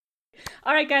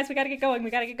All right, guys, we gotta get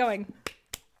going.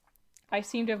 I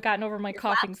seem to have gotten over my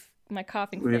coughing. My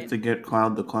coughing. We have to get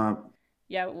Cloud the clap.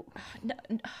 Yeah.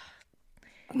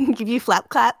 Give you flap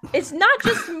clap. It's not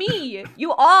just me.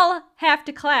 You all have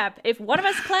to clap. If one of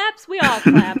us claps, we all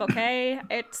clap. Okay.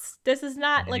 This is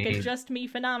not like a just me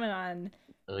phenomenon.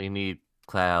 We need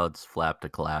Cloud's flap to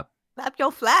clap. Flap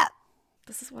your flap.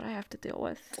 This is what I have to deal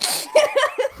with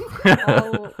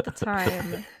all the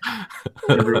time.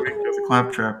 Every week there's a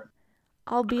clap trap.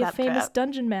 I'll be a famous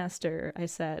dungeon master, I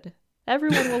said.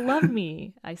 Everyone will love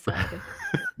me, I said.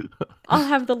 I'll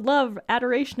have the love,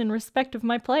 adoration, and respect of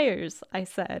my players, I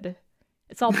said.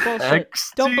 It's all bullshit.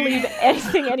 Don't believe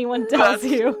anything anyone tells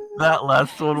you. That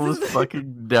last one was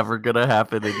fucking never gonna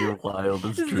happen in your wildest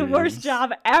dreams. This is the worst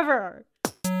job ever.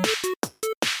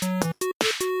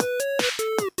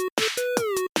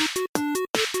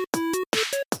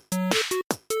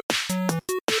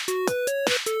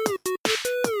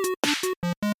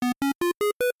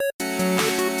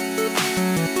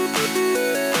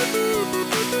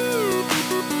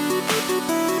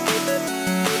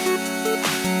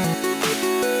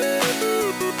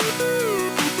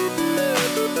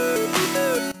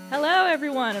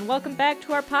 And welcome back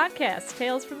to our podcast,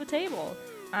 Tales from the Table.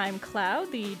 I'm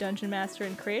Cloud, the dungeon master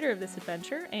and creator of this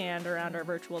adventure, and around our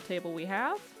virtual table we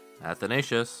have...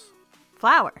 Athanasius.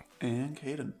 Flower. And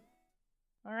Caden.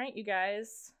 All right, you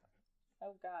guys.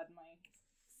 Oh god, my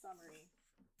summary.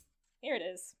 Here it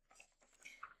is.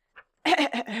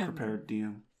 Prepared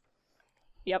DM.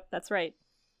 Yep, that's right.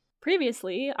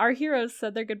 Previously, our heroes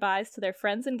said their goodbyes to their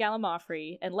friends in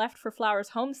Gallimaufry and left for Flower's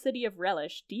home city of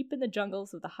Relish, deep in the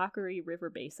jungles of the Hockery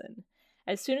River Basin.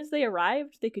 As soon as they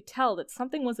arrived, they could tell that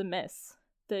something was amiss.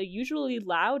 The usually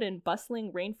loud and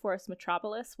bustling rainforest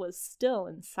metropolis was still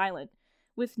and silent,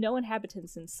 with no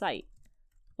inhabitants in sight.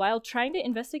 While trying to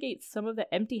investigate some of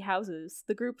the empty houses,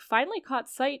 the group finally caught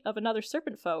sight of another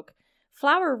serpent folk.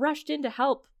 Flower rushed in to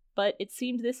help, but it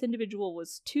seemed this individual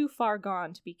was too far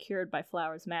gone to be cured by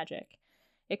Flower's magic.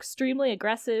 Extremely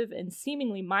aggressive and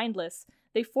seemingly mindless,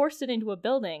 they forced it into a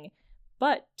building,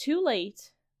 but too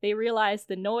late, they realized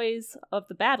the noise of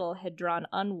the battle had drawn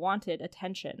unwanted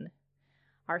attention.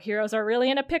 Our heroes are really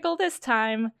in a pickle this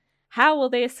time. How will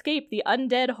they escape the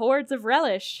undead hordes of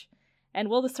Relish? And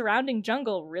will the surrounding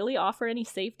jungle really offer any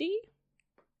safety?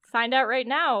 Find out right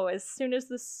now, as soon as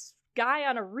this guy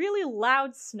on a really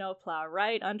loud snowplow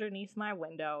right underneath my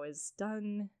window is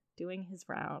done doing his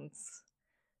rounds.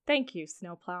 Thank you,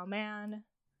 snowplow man.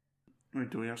 Wait,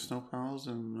 do we have snowplows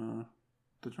in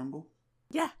the jungle?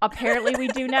 Yeah. Apparently we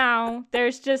do now.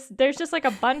 There's just like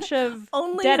a bunch of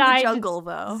only dead-eyed in the jungle,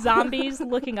 though. Zombies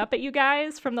looking up at you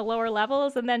guys from the lower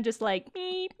levels, and then just like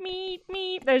meep meep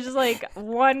meep. There's just like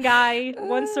one guy,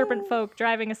 one serpent folk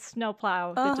driving a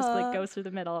snowplow that just like goes through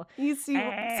the middle. You see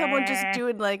someone just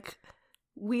doing like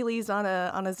wheelies on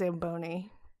a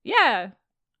Zamboni. Yeah.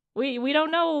 We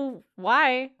don't know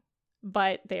why,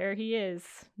 but there he is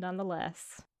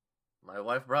nonetheless. My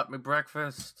wife brought me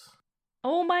breakfast.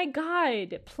 Oh my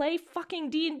god, play fucking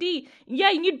D&D.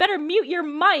 Yeah, you'd better mute your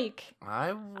mic.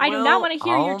 I do not want to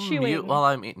hear you chewing. Mute while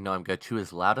I'm eating. No, I'm gonna chew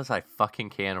as loud as I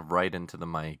fucking can right into the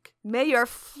mic. May your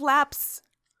flaps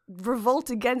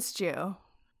revolt against you.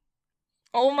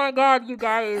 Oh my god, you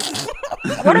guys.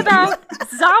 What about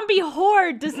zombie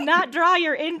horde does not draw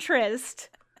your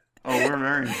interest? Oh, we're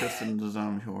very interested in the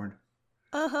zombie horde.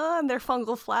 And their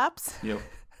fungal flaps. Yep.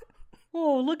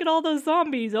 Oh, look at all those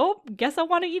zombies. Oh, guess I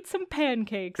want to eat some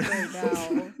pancakes right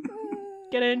now.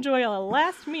 Gonna enjoy a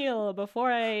last meal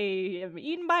before I am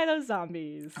eaten by those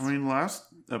zombies. I mean, last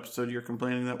episode you're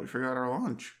complaining that we forgot our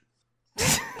lunch.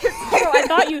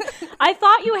 I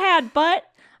thought you had, but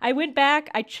I went back,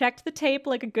 I checked the tape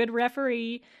like a good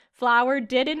referee. Flower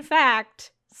did, in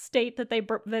fact, state that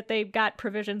they got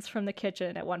provisions from the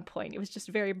kitchen at one point. It was just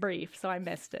very brief, so I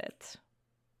missed it.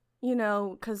 You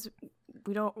know, because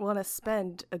we don't want to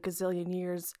spend a gazillion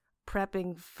years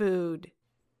prepping food.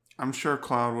 I'm sure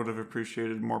Cloud would have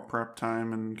appreciated more prep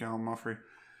time in Gallimaufry.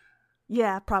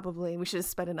 Yeah, probably. We should have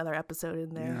spent another episode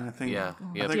in there. Yeah, I think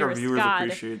Dearest our viewers God.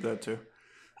 appreciate that too.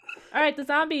 All right, the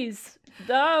zombies.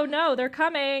 Oh no, they're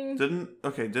coming.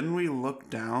 Didn't we look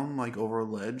down like over a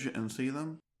ledge and see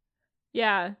them?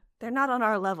 Yeah. They're not on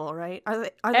our level, right? Are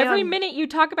they Every minute you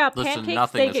talk about pancakes,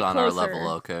 nothing they is get on closer. our level,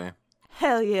 okay?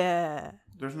 Hell yeah.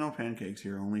 There's no pancakes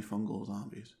here, only fungal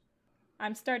zombies.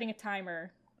 I'm starting a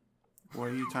timer. What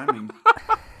are you timing?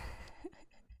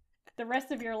 The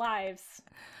rest of your lives.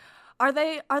 Are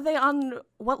they on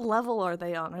what level are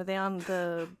they on? Are they on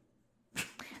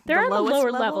They're on the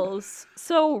lower level? levels.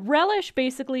 So Relish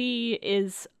basically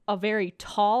is a very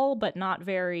tall but not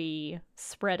very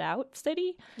spread out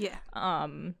city. Yeah.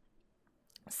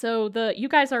 So you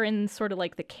guys are in sort of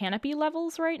like the canopy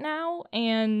levels right now,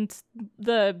 and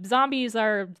the zombies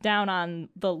are down on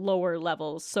the lower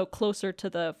levels, so closer to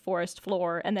the forest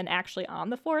floor, and then actually on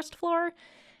the forest floor.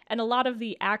 And a lot of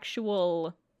the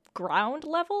actual ground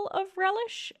level of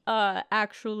Relish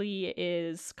actually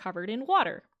is covered in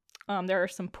water. There are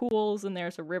some pools, and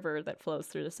there's a river that flows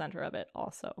through the center of it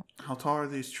also. How tall are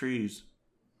these trees?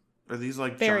 Are these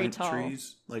like Very giant tall.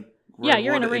 trees? Like Yeah,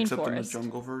 you're in a redwood, except in the rainforest.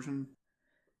 jungle version?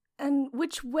 And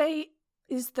which way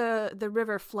is the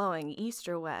river flowing, east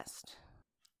or west?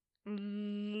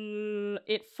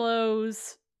 It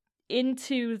flows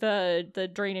into the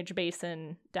drainage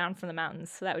basin down from the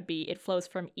mountains. So that would be, it flows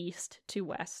from east to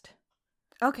west.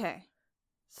 Okay.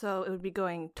 So it would be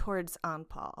going towards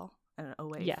Anpal and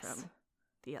away Yes. from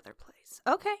the other place.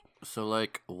 Okay. So,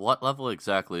 like, what level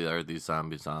exactly are these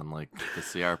zombies on? Like, the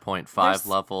CR 0.5 There's-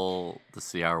 level, the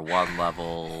CR 1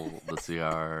 level, the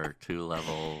CR 2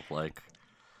 level? Like,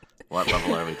 what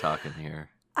level are we talking here?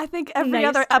 I think every Nice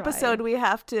other try. episode we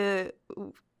have to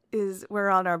we're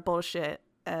on our bullshit,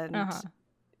 and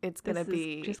it's This gonna is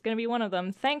be just gonna be one of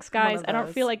them. Thanks, one guys. of I don't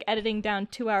those. feel like editing down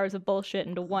 2 hours of bullshit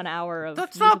into 1 hour of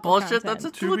That's not musical bullshit. content. That's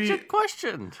a To be- legit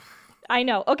question. I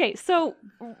know. Okay, so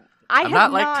I I'm have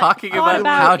not, like, talking thought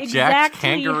about how exactly jacked how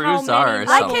kangaroos many are or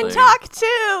I levels- can something. talk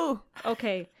too.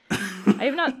 Okay. I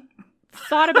have not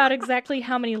thought about exactly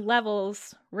how many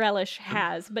levels Relish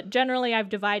has, but generally I've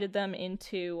divided them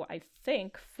into, I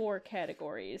think, 4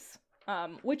 categories,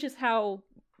 which is how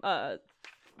the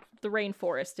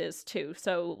rainforest is too.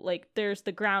 So, like, there's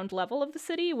the ground level of the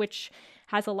city, which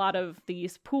has a lot of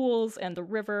these pools and the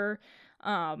river.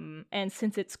 And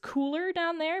since it's cooler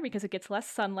down there because it gets less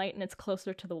sunlight and it's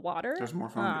closer to the water, There's more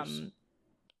fungus.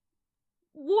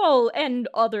 well, and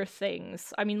other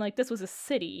things. I mean, like, this was a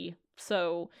city,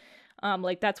 so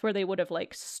like that's where they would have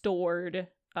like stored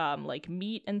like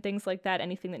meat and things like that.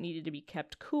 Anything that needed to be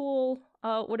kept cool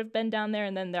would have been down there.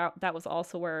 And then that was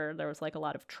also where there was like a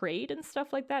lot of trade and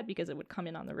stuff like that because it would come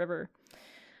in on the river.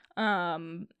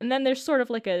 And then there's sort of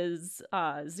like a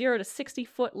 0 to 60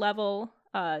 foot level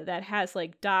that has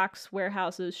like docks,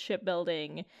 warehouses,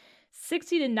 shipbuilding.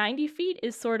 60 to 90 feet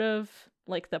is sort of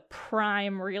like the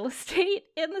prime real estate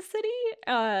in the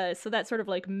city. So that sort of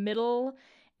like middle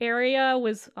area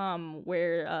was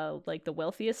where like the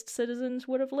wealthiest citizens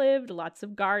would have lived, lots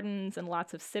of gardens and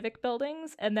lots of civic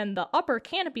buildings. And then the upper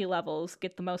canopy levels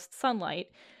get the most sunlight.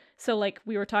 So like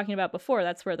we were talking about before,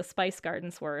 that's where the spice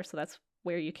gardens were. So that's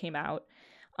where you came out.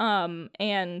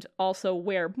 And also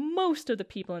where most of the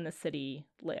people in the city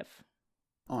live.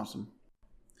 Awesome.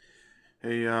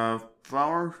 Hey,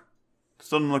 Flower? This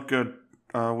doesn't look good.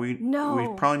 We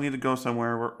probably need to go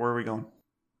somewhere. Where are we going?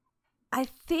 I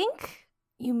think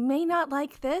you may not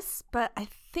like this, but I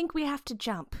think we have to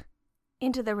jump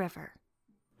into the river.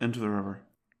 Into the river.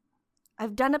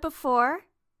 I've done it before.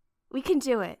 We can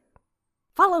do it.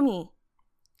 Follow me.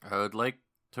 I would like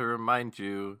to remind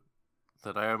you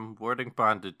that I am warding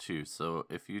bonded too, so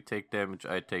if you take damage,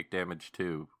 I take damage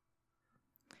too.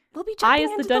 We'll be I, jumping as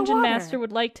the into dungeon water. master,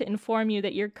 would like to inform you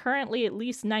that you're currently at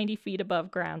least 90 feet above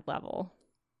ground level.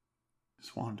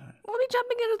 Swan dive. We'll be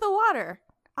jumping into the water.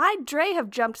 Dre have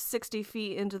jumped 60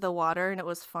 feet into the water, and it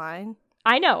was fine.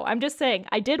 I know, I'm just saying.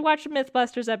 I did watch a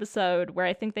Mythbusters episode where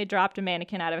I think they dropped a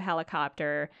mannequin out of a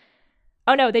helicopter.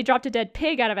 Oh no, they dropped a dead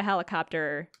pig out of a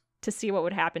helicopter to see what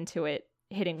would happen to it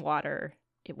hitting water.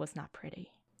 It was not pretty.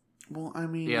 Well, I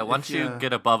mean... Yeah, once you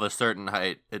get above a certain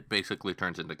height, it basically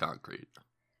turns into concrete.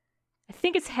 I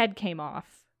think its head came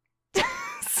off.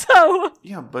 So...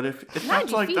 Yeah, but if 90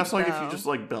 that's like feet, if you though. just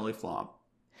like belly flop.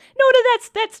 No,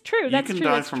 that's true. That's you can true.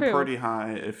 die That's from true. pretty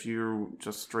high if you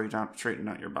just straighten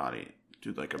out your body.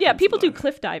 Do like a Yeah, pencil people do dive.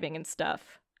 cliff diving and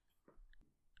stuff.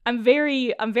 I'm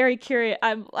very curious.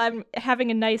 I'm having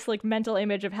a nice like mental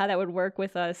image of how that would work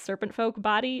with a serpent folk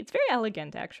body. It's very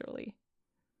elegant, actually.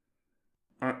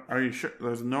 Are you sure?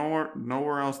 There's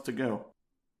nowhere else to go.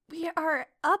 We are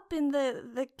up in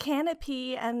the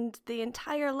canopy, and the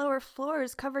entire lower floor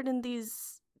is covered in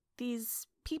these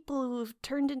people who've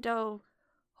turned into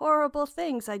horrible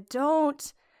things. I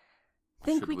don't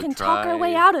think Should we we can talk our try-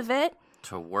 way out of it.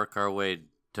 To work our way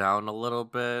down a little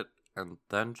bit and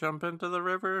then jump into the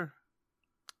river?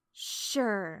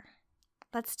 Sure.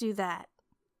 Let's do that.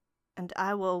 And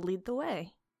I will lead the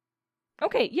way.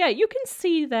 Okay, yeah, you can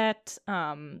see that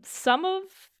some of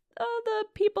the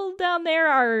people down there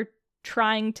are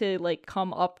trying to like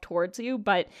come up towards you,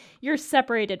 but you're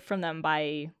separated from them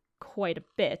by quite a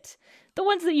bit. The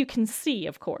ones that you can see,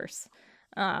 of course.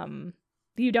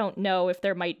 You don't know if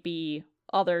there might be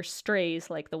other strays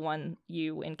like the one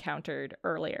you encountered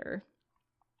earlier.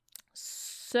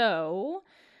 So,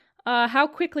 how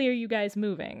quickly are you guys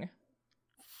moving?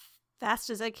 Fast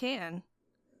as I can.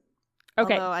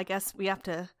 Okay. Although I guess we have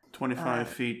to 25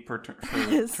 feet per turn.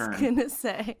 I was gonna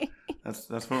say. That's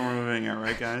what we're moving at,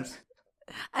 right, guys?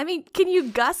 I mean, can you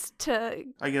gust to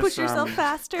push yourself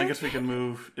faster? I guess we can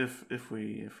move if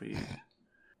we.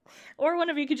 Or one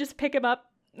of you could just pick him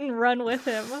up and run with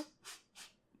him.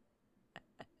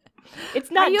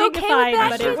 It's not dignified, okay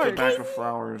but it the works. back of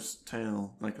Flower's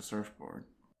tail like a surfboard.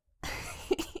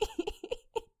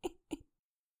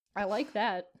 I like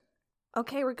that.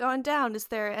 Okay, we're going down. Is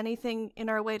there anything in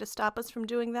our way to stop us from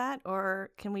doing that,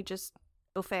 or can we just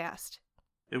go fast?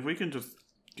 If we can just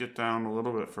get down a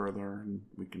little bit further and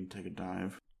we can take a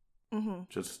dive. Mm-hmm.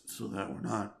 Just so that we're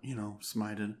not,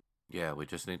 smited. Yeah, we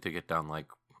just need to get down like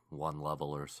one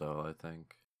level or so, I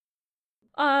think.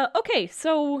 Okay,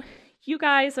 so you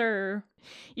guys are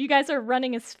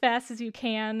running as fast as you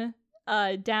can,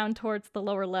 down towards the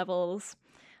lower levels,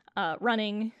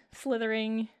 running,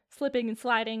 slithering, slipping and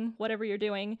sliding, whatever you're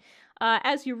doing.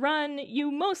 As you run,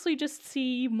 you mostly just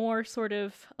see more sort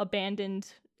of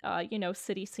abandoned,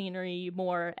 city scenery,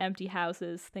 more empty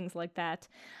houses, things like that.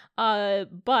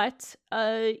 But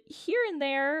here and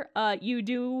there, you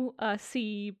do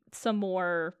see some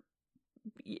more.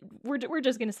 We're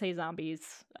just gonna say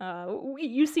zombies.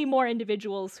 You see more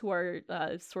individuals who are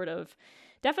sort of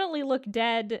definitely look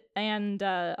dead and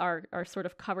are sort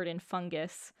of covered in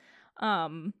fungus.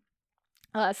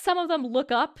 Some of them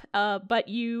look up, but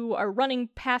you are running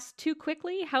past too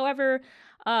quickly. However,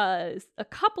 a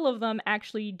couple of them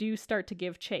actually do start to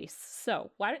give chase.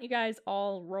 So why don't you guys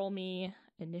all roll me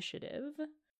initiative?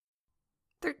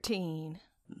 13.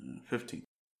 15.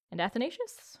 And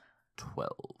Athanasius?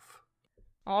 12.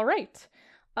 All right.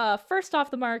 First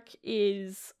off the mark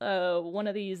is one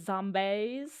of these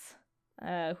zombies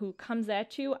who comes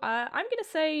at you. I'm going to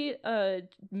say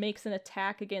makes an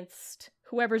attack against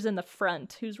whoever's in the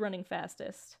front. Who's running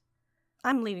fastest?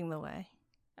 I'm leading the way.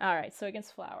 All right, so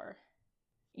against Flower.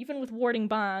 Even with Warding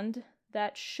Bond,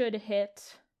 that should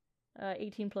hit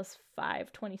 18 plus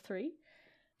 5, 23.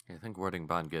 I think Warding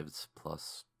Bond gives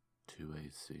plus 2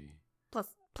 AC.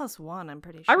 Plus 1, I'm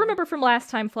pretty sure. I remember from last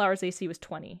time Flower's AC was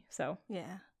 20, so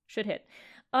yeah, should hit.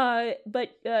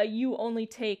 But you only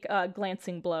take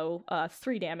glancing blow,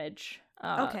 3 damage.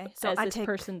 Okay, so as this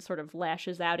person sort of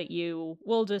lashes out at you.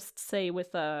 We'll just say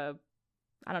with a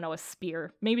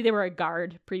spear. Maybe they were a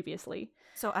guard previously.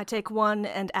 So I take 1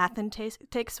 and Athen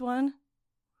takes 1?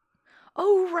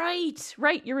 Oh,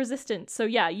 right, you're resistant. So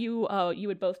yeah, you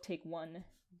would both take 1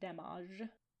 damage.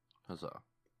 Huzzah.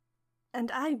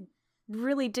 And I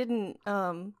really didn't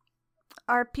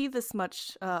RP this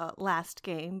much last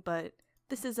game, but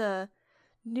this is a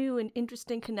new and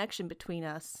interesting connection between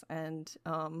us, and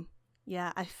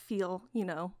yeah, I feel,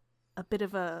 a bit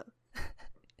of a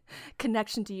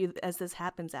connection to you as this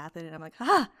happens, Athen, and I'm like,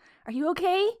 are you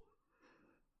okay?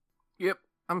 Yep,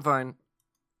 I'm fine.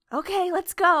 Okay,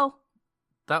 let's go.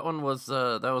 That one was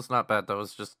not bad. That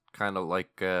was just kind of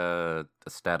like a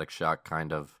static shock,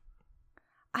 kind of.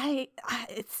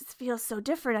 It feels so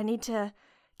different. I need to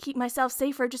keep myself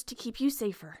safer just to keep you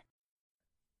safer.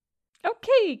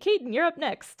 Okay, Caden, you're up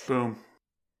next. Boom.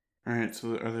 Alright,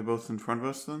 so are they both in front of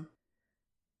us then?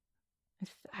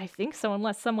 I think so,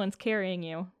 unless someone's carrying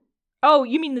you. Oh,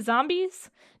 you mean the zombies?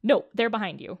 No, they're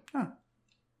behind you. Huh.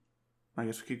 I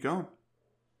guess we keep going.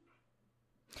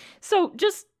 So,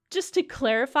 just to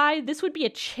clarify, this would be a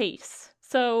chase.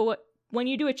 So, when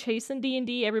you do a chase in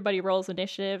D&D, everybody rolls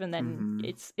initiative, and then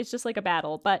it's just like a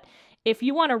battle. But if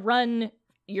you want to run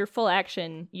your full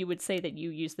action, you would say that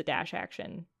you use the dash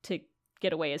action to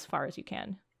get away as far as you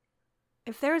can.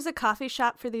 If there was a coffee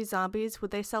shop for these zombies, would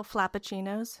they sell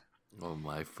flappuccinos? Oh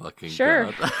my fucking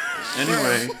God.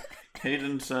 Anyway,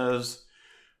 Hayden says,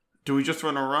 do we just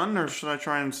want to run, or should I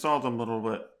try and stall them a little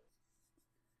bit?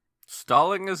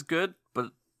 Stalling is good,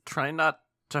 but try not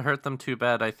to hurt them too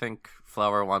bad. I think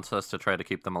Flower wants us to try to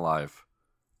keep them alive.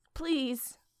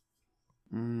 Please.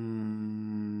 My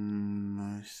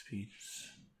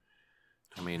speech.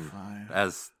 I mean, 5.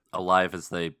 as alive as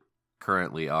they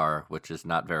currently are, which is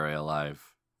not very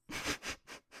alive.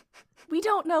 We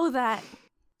don't know that.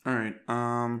 Alright,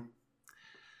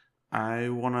 I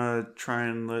want to try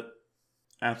and let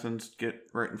Athens get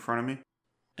right in front of me.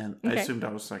 And I assumed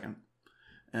I was second.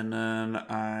 And then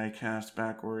I cast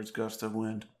backwards Gust of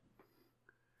Wind.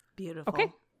 Beautiful.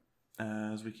 Okay.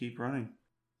 As we keep running.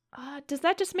 Does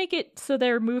that just make it so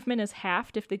their movement is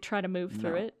halved if they try to move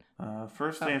through it?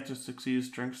 First, they have to succeed a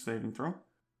strength saving throw.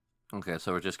 Okay,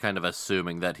 so we're just kind of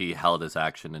assuming that he held his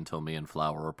action until me and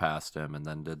Flower were past him and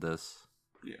then did this?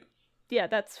 Yeah. Yeah,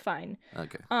 that's fine.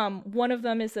 Okay. One of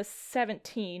them is a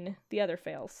 17. The other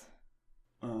fails.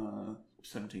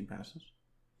 17 passes.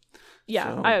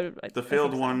 Yeah. So the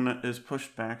failed I think so. one is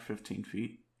pushed back 15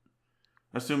 feet.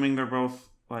 Assuming they're both,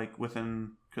 like,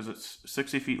 within... Because it's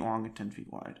 60 feet long and 10 feet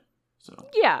wide. So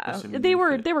Yeah, assuming they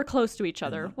fit were close to each in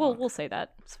other. the We'll block. say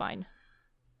that. It's fine.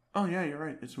 Oh, yeah, you're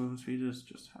right. Its movement speed is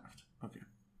just halved. Okay.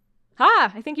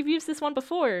 I think you've used this one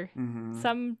before. Mm-hmm. When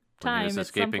Sometime he was at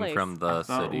some escaping place. from the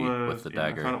city with the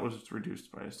dagger. I thought it was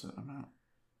reduced by a set amount.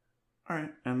 All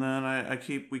right, and then I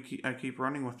keep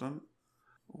running with them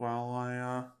while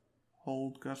I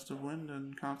hold gust of wind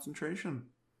and concentration.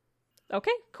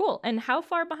 Okay, cool. And how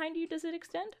far behind you does it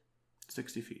extend?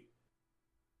 60 feet.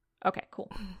 Okay,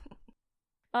 cool.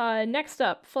 Next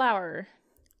up, Flower.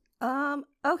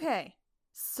 Okay.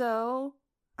 So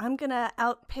I'm gonna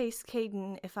outpace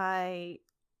Caden if I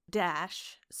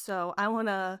dash. So I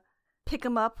wanna pick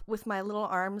him up with my little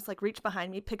arms, like reach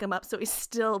behind me, pick him up so he's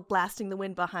still blasting the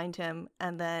wind behind him,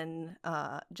 and then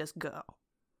just go.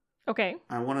 Okay.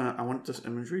 I want this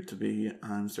imagery to be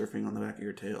I'm surfing on the back of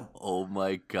your tail. Oh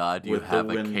my god, you With the have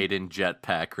a wind. Caden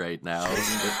jetpack right now.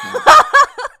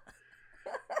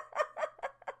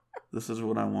 This is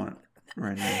what I want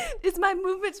right now. Is my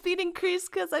movement speed increased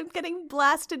because I'm getting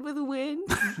blasted with wind?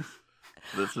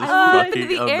 This is I'm fucking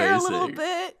into the air a little amazing.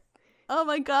 bit. Oh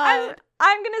my god.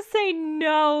 I'm gonna say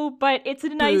no, but it's a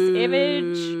nice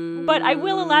image. But I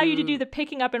will allow you to do the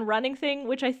picking up and running thing,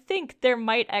 which I think there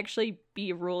might actually be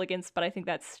a rule against, but I think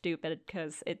that's stupid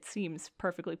because it seems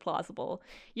perfectly plausible.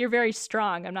 You're very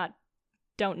strong.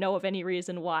 Don't know of any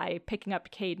reason why picking up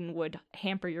Caden would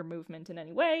hamper your movement in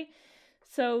any way.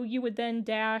 So you would then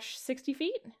dash 60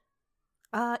 feet?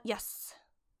 Yes.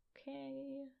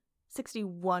 Okay.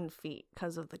 61 feet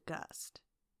because of the gust.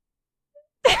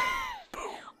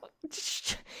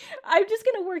 I'm just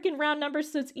gonna work in round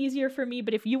numbers so it's easier for me,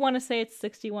 but if you want to say it's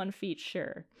 61 feet,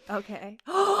 sure. Okay.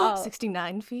 Oh.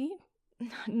 69 feet?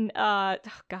 Oh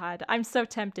god, I'm so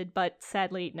tempted, but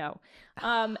sadly, no.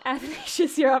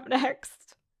 Athanasius, you're up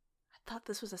next. I thought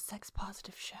this was a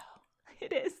sex-positive show.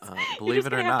 It is. You're Believe just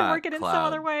it or gonna have to not, work it in some Cloud,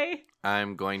 other way.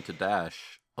 I'm going to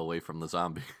dash away from the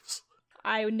zombies.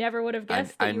 I never would have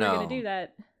guessed I that you were gonna know. do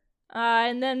that.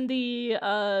 And then the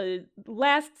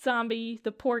last zombie,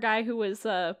 the poor guy who was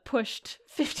pushed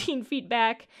 15 feet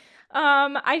back,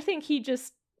 I think he's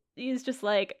just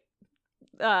like,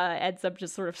 ends up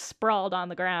just sort of sprawled on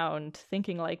the ground,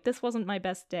 thinking like, this wasn't my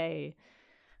best day.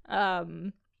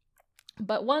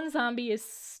 But one zombie is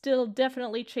still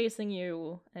definitely chasing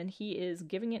you, and he is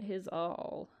giving it his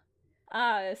all.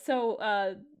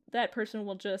 So that person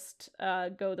will just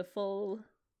go the full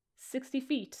 60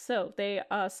 feet. So they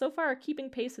so far are keeping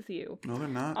pace with you. No, they're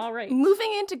not. All right.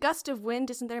 Moving into gust of wind,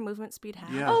 isn't their movement speed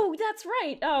half? Yeah. Oh, that's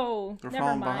right. Oh, They're never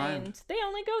falling mind. behind. They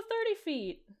only go 30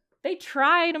 feet. They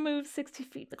try to move 60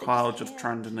 feet, but they Cloud just just can't.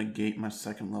 trying to negate my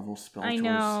second level spell I choice.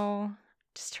 know.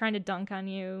 Just trying to dunk on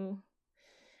you.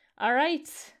 All right.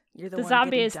 You're the The one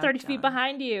zombie getting is 30 dunked feet on.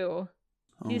 behind you.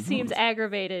 Oh, He no. seems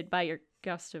aggravated by your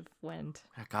gust of wind.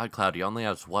 God, Cloud, he only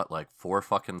has, what, like 4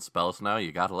 fucking spells now?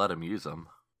 You gotta let him use them.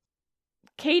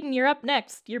 Caden, you're up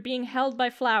next. You're being held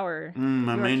by Flower. I You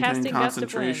are maintain casting Gust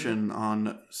of Wind. concentration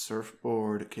on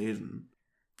surfboard Caden.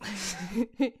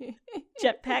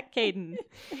 Jetpack Caden.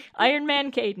 Iron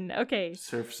Man Caden. Okay.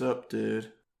 Surf's up,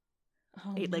 dude.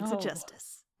 Oh, 8 legs no. of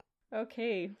justice.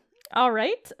 Okay. All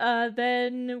right.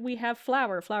 Then we have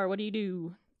Flower. Flower, what do you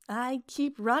do? I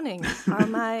keep running. Are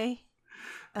my...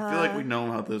 I feel like we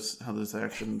know how this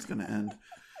action's gonna end.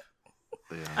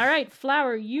 Yeah. All right,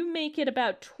 Flower, you make it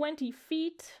about 20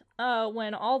 feet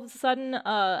when all of a sudden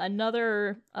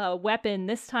another weapon,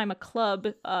 this time a club,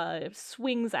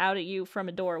 swings out at you from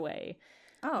a doorway.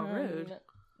 Oh, rude.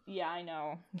 Yeah, I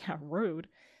know. Yeah, rude.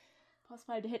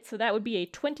 +5 to hit, so that would be a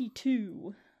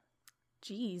 22.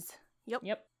 Jeez. Yep.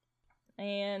 Yep.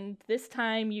 And this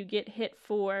time you get hit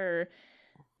for...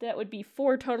 That would be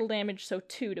 4 total damage, so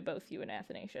 2 to both you and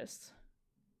Athanasius.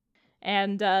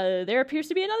 And there appears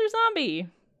to be another zombie.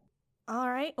 All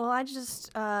right. Well, I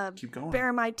just Keep going.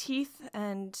 bare my teeth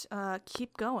and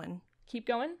keep going. Keep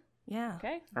going. Yeah.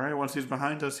 Okay. All right, once he's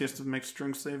behind us, he has to make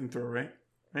strength saving throw, right?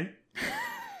 Right?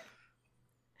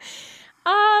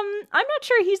 I'm not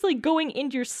sure he's like going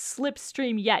into your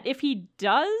slipstream yet. If he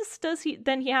does he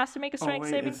then he has to make a strength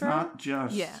saving it's throw? not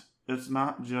just. Yeah. It's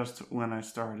not just when I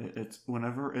start it. It's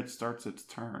whenever it starts its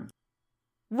turn.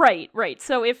 Right.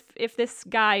 So if this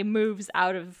guy moves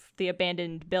out of the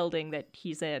abandoned building that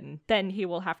he's in, then he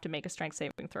will have to make a strength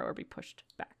saving throw or be pushed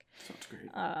back. Sounds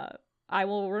great. I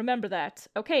will remember that.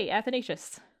 Okay,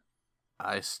 Athanasius.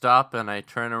 I stop and I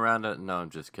turn around. No, I'm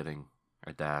just kidding.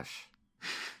 I dash.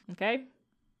 Okay.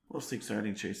 What's the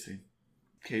exciting chase scene?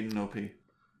 Caden OP.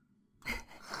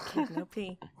 Caden OP.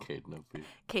 Caden OP.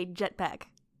 Cade jetpack.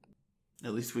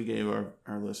 At least we gave our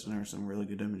listeners some really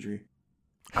good imagery.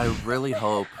 I really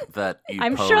hope that you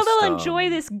I'm post, sure they'll enjoy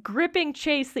this gripping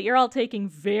chase that you're all taking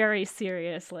very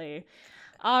seriously.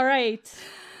 All right.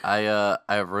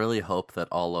 I really hope that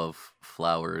all of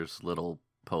Flower's little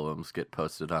poems get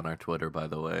posted on our Twitter, by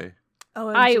the way.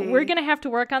 We're going to have to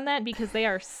work on that because they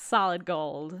are solid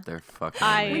gold. They're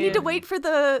fucking We need to amazing. wait for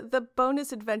the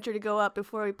bonus adventure to go up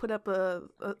before we put up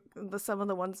some of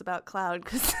the ones about Cloud,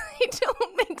 because they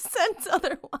don't make sense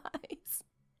otherwise.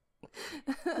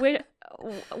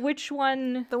 Which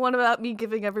one? The one about me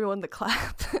giving everyone the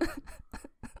clap.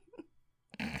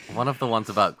 One of the ones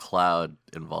about Cloud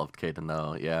involved Caden,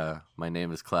 though. Yeah, my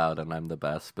name is Cloud and I'm the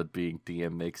best, but being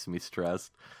DM makes me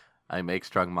stressed. I make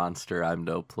strong monster, I'm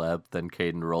no pleb. Then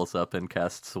Caden rolls up and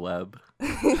casts web.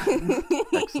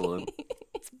 Excellent.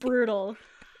 It's brutal.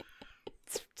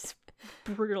 It's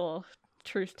brutal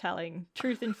truth-telling.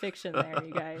 Truth in fiction there,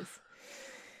 you guys.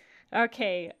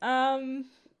 Okay, dear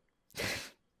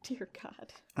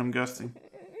God. I'm gusting.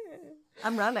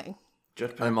 I'm running.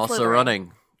 Jetpack. I'm also Slithering.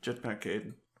 running. Jetpack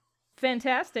Caden.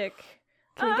 Fantastic.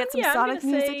 Can we get some yeah, I'm Sonic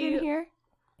gonna music say- in here?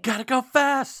 Gotta go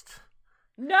fast!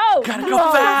 No! Gotta no, go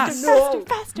fast! No.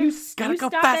 Faster! You, Gotta you go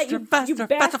stop faster, that, you faster,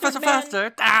 bastard man.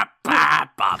 faster! Ah, bah,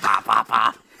 bah, bah, bah,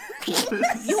 bah.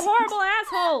 You horrible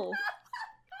asshole!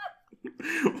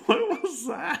 What was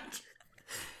that?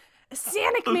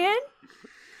 Sonic Man!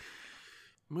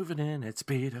 Moving in at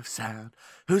speed of sound.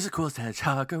 Who's the coolest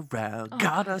hedgehog around? Oh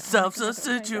Got my ourselves God, a oh my God.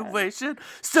 situation.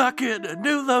 Stuck in a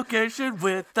new location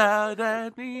without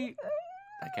any...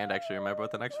 I can't actually remember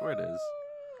what the next word is.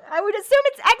 I would assume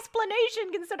it's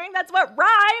explanation, considering that's what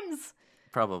rhymes!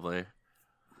 Probably.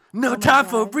 No my time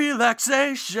for God.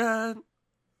 relaxation.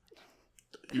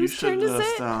 You Whose should turn is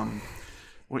just it?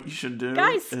 what you should do.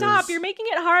 Guys, stop! is- You're making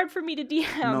it hard for me to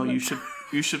DM. No, you should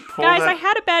pull Guys, that. I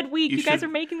had a bad week. you You guys should-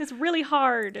 are making this really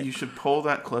hard. You should pull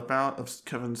that clip out of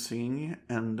Kevin singing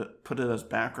and put it as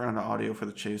background audio for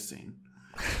the chase scene.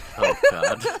 Oh,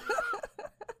 God.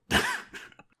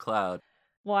 Cloud,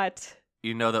 What?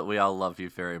 you know that we all love you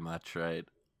very much, right?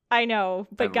 I know,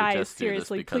 but And we guys, just do this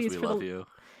seriously, because please we for love the you.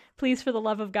 please for the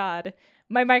love of God.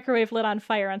 My microwave lit on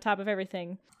fire on top of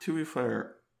everything. To be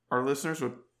fair, our listeners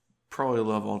would probably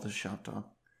love all this shop talk.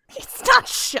 It's not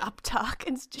shop talk.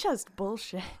 It's just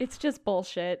bullshit. It's just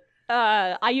bullshit.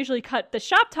 I usually cut the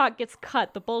shop talk gets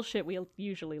cut. The bullshit we'll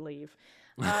usually leave.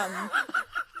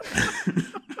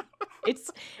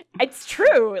 It's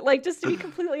true. Like, just to be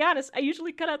completely honest, I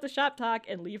usually cut out the shop talk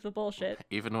and leave the bullshit.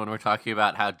 Even when we're talking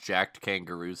about how jacked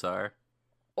kangaroos are.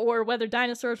 Or whether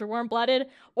dinosaurs are warm-blooded,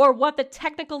 or what the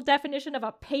technical definition of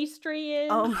a pastry is.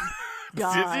 Oh my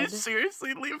God. Did you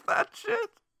seriously leave that shit?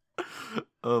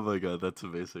 Oh my God, that's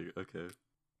amazing. Okay.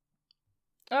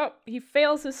 Oh, he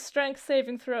fails his strength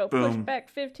saving throw. Push Boom. back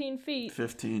 15 feet.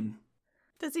 15.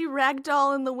 Does he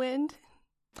ragdoll in the wind?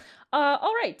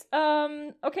 All right.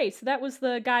 Okay, so that was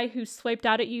the guy who swiped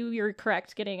out at you. You're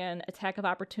correct, getting an attack of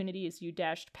opportunity as you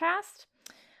dashed past.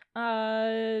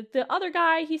 The other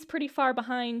guy, he's pretty far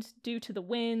behind due to the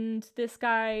wind. This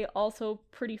guy also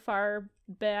pretty far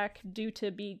back due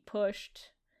to being pushed.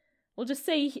 We'll just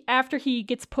say after he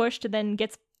gets pushed and then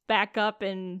gets back up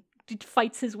and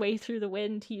fights his way through the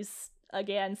wind, he's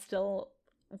again still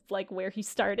like where he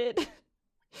started.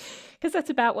 Because that's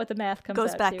about what the math comes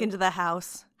Goes out back to. into the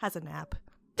house. Has a nap.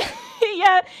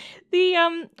 Yeah,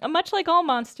 the much like all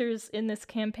monsters in this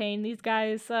campaign, these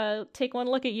guys take one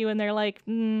look at you and they're like,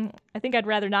 I think I'd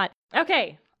rather not.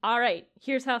 Okay, all right,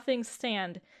 here's how things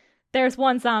stand. There's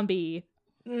one zombie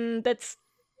that's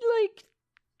like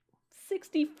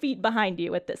 60 feet behind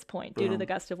you at this point due to the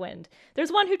gust of wind.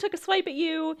 There's one who took a swipe at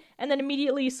you and then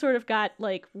immediately sort of got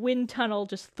like wind tunnel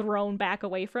just thrown back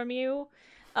away from you.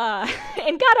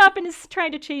 And got up and is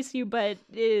trying to chase you, but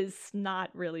is not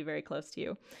really very close to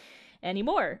you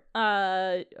anymore.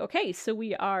 Okay, so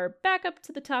we are back up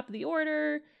to the top of the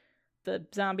order. The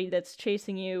zombie that's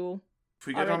chasing you. If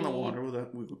we get on the Already- water with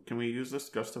that, can we use this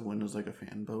gust of wind as like a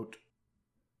fan boat?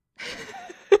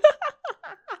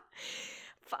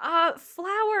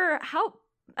 Flower,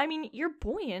 I mean, you're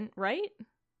buoyant, right?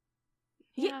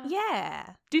 Yeah.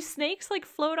 Do snakes like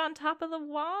float on top of the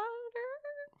water?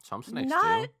 Some snakes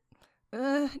Not,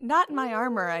 do. not in my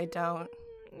armor, I don't.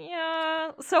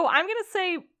 Yeah. So I'm gonna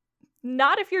say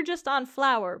not if you're just on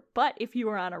Flower, but if you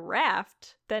were on a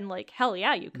raft, then like hell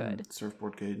yeah, you could.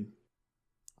 Surfboard Caden.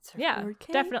 Yeah,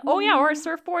 definitely. Oh yeah, or a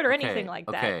surfboard or anything like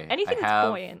that. Okay, Anything that's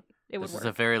buoyant, it would This work. is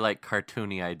a very like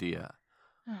cartoony idea,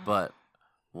 but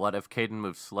what if Caden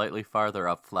moves slightly farther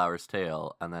up Flower's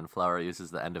tail, and then Flower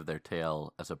uses the end of their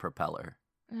tail as a propeller?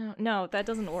 No, that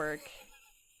doesn't work.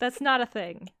 That's not a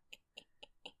thing.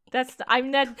 That's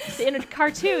in a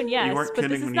cartoon, yes, You weren't but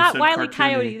kidding this is when not you said Wile E. cartoony.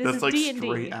 Coyote. This That's is like D&D.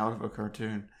 straight out of a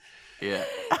cartoon. Yeah.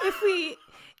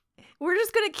 We're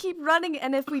just gonna keep running,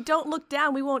 and if we don't look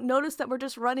down, we won't notice that we're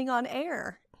just running on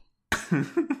air.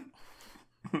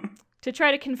 To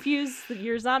try to confuse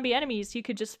your zombie enemies, you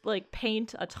could just like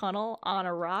paint a tunnel on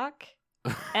a rock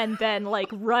and then like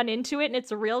run into it and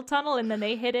it's a real tunnel and then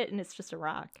they hit it and it's just a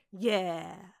rock.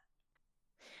 Yeah.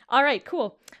 All right,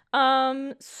 cool.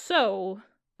 So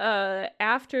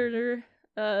after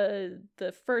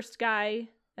the first guy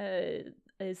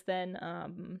is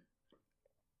then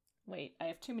wait, I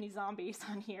have too many zombies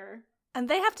on here. And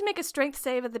they have to make a strength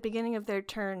save at the beginning of their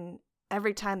turn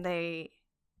every time they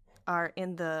are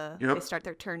in the... Yep. They start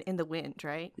their turn in the wind,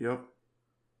 right? Yep.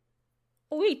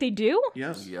 Oh, wait, they do?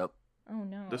 Yes. Yep. Oh,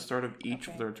 no. The start of each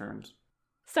of their turns.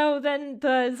 So then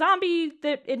the zombie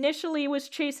that initially was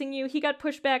chasing you, he got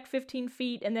pushed back 15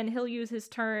 feet, and then he'll use his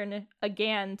turn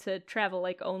again to travel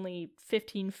like only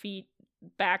 15 feet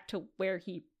back to where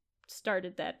he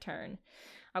started that turn.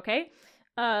 Okay?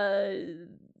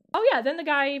 Oh yeah, then the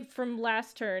guy from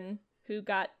last turn who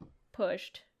got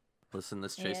pushed. Listen,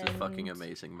 this chase is fucking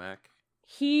amazing, Mac.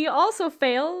 He also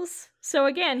fails, so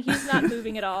again, he's not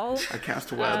moving at all. I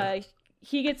cast a web.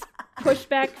 He gets pushed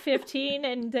back 15,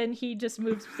 and then he just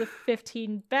moves the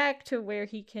 15 back to where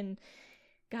he can...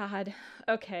 God.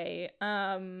 Okay.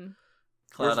 Cloud,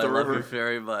 Where's I the love river? you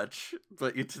very much,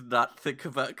 but you did not think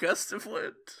about Gust of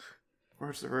Wind.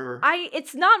 Where's the river?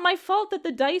 It's not my fault that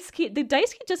the dice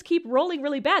just keep rolling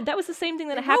really bad. That was the same thing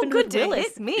that happened with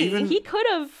Willis. Hit me. He could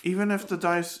have... Even if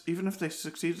they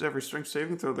succeed every strength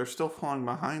saving throw, they're still falling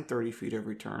behind 30 feet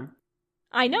every turn.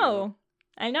 I know.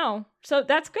 So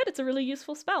that's good. It's a really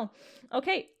useful spell.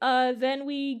 Okay, then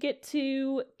we get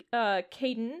to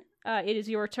Caden. It is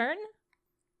your turn.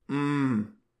 You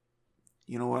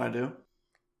know what I do?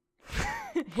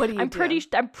 What do you do?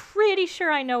 I'm pretty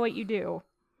sure I know what you do.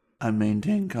 I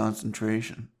maintain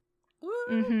concentration.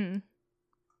 Mm-hmm.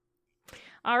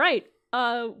 All right.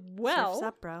 Surf's Well,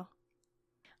 up, bro.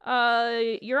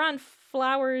 you're on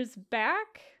Flower's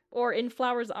back or in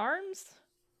Flower's arms?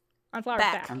 On Flower's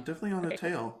Back. back. I'm definitely on the Okay, cool.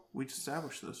 tail. We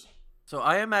established this. So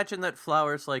I imagine that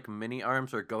Flower's like mini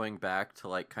arms are going back to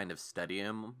like kind of steady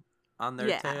him on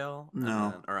their tail.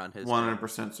 No. Or on his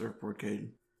 100% surfboard,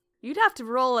 Caden. You'd have to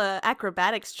roll a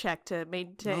acrobatics check to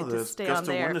maintain No, to there's stay gust on of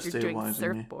there wind if to you're doing stabilize me.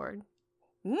 surfboard.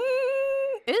 Is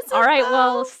it All right,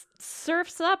 well, though?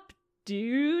 surf's up,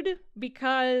 dude,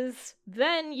 because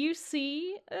then you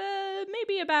see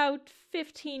maybe about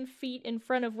 15 feet in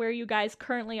front of where you guys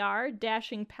currently are,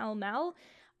 dashing pell-mell.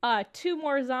 2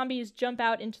 more zombies jump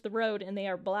out into the road, and they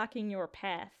are blocking your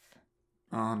path.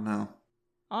 Oh, no.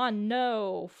 Oh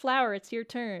no, Flower, it's your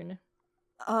turn.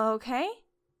 Okay.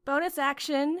 Bonus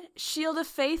action, Shield of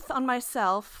Faith on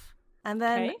myself, and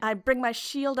then Okay. I bring my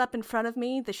shield up in front of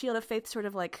me. The Shield of Faith sort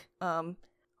of like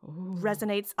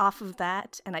resonates off of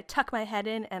that, and I tuck my head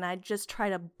in and I just try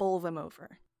to bowl them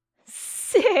over.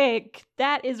 Sick!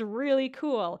 That is really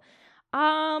cool.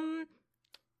 Let's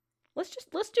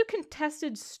do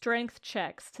contested strength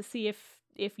checks to see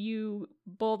if you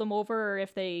bowl them over or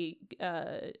if they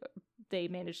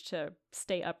manage to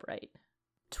stay upright.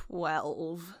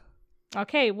 12.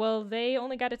 Okay, well they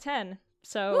only got a 10,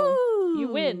 so you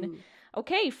win. Woo!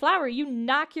 Okay, Flower, you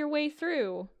knock your way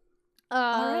through.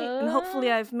 All right, and hopefully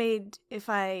if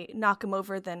I knock them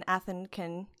over, then Athen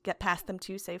can get past them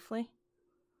too safely.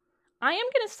 I am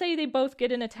gonna say they both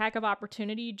get an attack of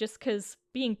opportunity just because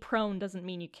being prone doesn't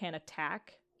mean you can't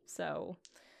attack. So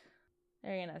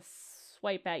they're gonna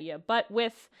swipe at you. But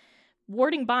with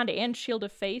Warding Bond and Shield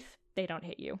of Faith, they don't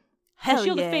hit you. Hell The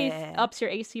Shield yeah. of Faith ups your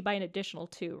AC by an additional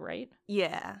 2, right?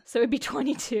 Yeah. So it'd be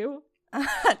 22.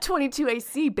 22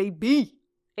 AC, baby.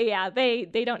 Yeah, they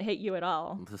don't hit you at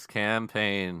all. This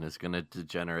campaign is going to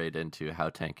degenerate into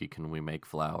how tanky can we make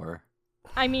Flower.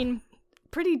 I mean,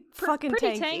 Pretty fucking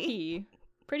pretty tanky.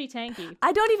 Pretty tanky.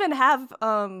 I don't even have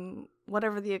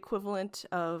whatever the equivalent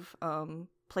of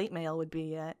plate mail would be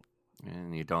yet.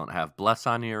 And you don't have Bless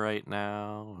on you right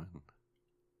now.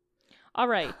 All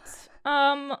right.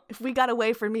 If we got a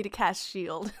way for me to cast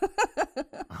shield.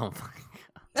 Oh my god.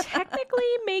 Technically,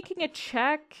 making a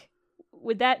check,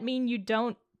 would that mean you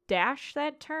don't dash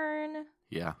that turn?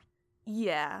 Yeah.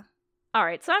 Yeah. All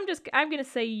right, so I'm gonna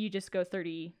say you just go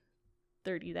 30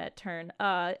 that turn.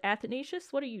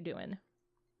 Athanasius, what are you doing?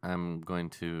 I'm going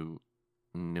to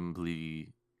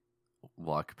nimbly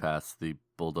walk past the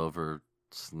bowled over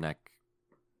snack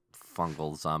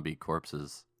fungal zombie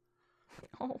corpses.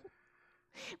 Oh.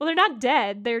 Well, they're not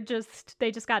dead. They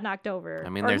just got knocked over. I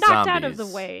mean, or they're knocked zombies. out of the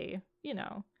way, you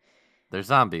know. They're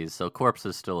zombies, so corpse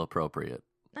is still appropriate.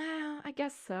 I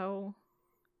guess so.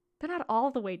 They're not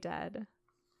all the way dead.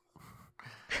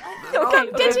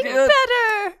 Okay, getting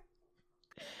better.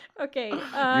 Okay,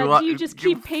 Do you just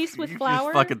keep pace with Flower?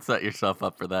 You just fucking set yourself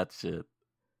up for that shit.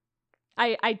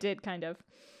 I did, kind of.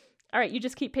 All right, you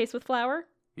just keep pace with Flower?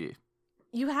 Yeah.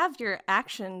 You have your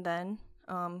action then.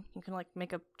 You can, like,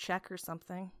 make a check or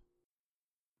something.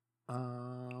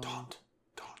 Taunt.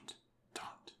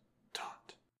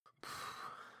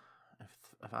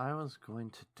 If I was going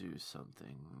to do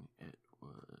something, it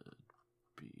would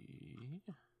be...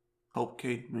 Help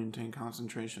Kate maintain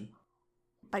concentration.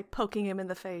 By poking him in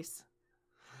the face.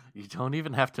 You don't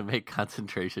even have to make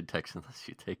concentration checks unless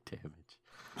you take damage.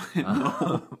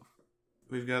 No.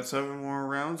 We've got 7 more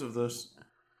rounds of this.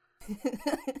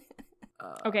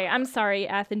 Okay, I'm sorry,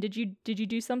 Athen. Did you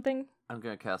do something? I'm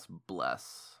gonna cast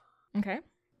Bless. Okay.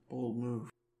 Bold move.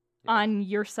 Yeah. On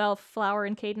yourself, Flower,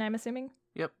 and Caden, I'm assuming?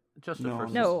 Yep, just No, a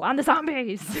first. No, on the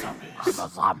zombies. The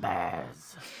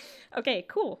zombies. Okay,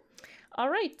 cool. All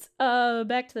right,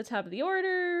 back to the top of the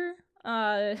order.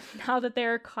 Now that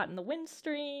they're caught in the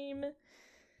windstream,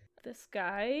 this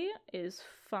guy is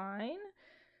fine.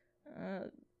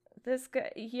 This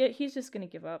guy, he's just gonna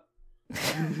give up.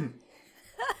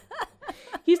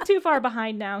 He's too far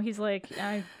behind now. He's like,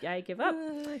 I give up.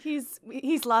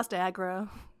 He's lost aggro.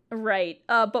 Right.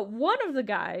 But one of the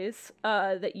guys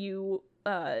that you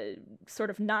sort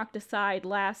of knocked aside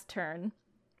last turn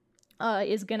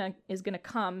is gonna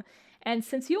come, and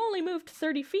since you only moved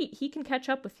 30 feet, he can catch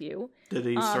up with you. Did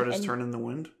he start his turn in the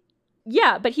wind?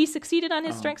 Yeah, but he succeeded on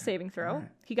his strength saving throw. Right.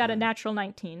 He got a natural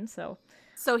 19, so...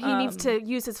 So he needs to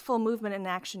use his full movement and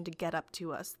action to get up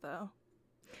to us, though.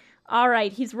 All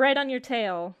right, he's right on your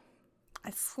tail. I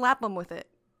slap him with it.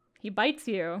 He bites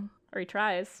you, or he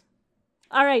tries.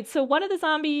 All right, so one of the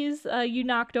zombies you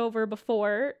knocked over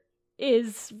before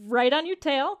is right on your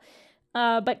tail,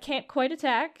 but can't quite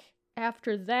attack.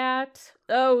 After that...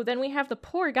 Oh, then we have the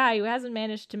poor guy who hasn't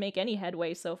managed to make any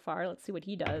headway so far. Let's see what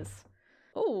he does.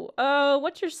 Oh,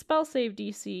 what's your spell save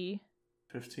DC?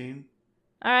 15.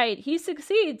 All right, he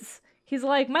succeeds. He's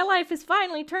like, my life is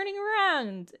finally turning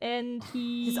around, and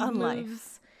he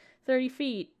moves 30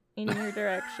 feet in your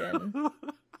direction.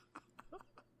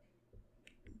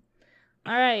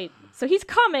 All right, so he's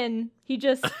coming. He's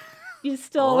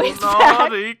still ways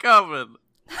back. He coming.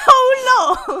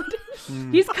 Oh, Lord!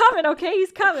 He's coming, okay?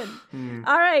 He's coming.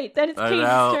 All right, then it's Katie's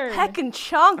turn. Heckin'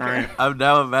 chonker. Right. I'm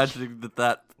now imagining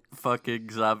that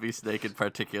fucking zombie snake in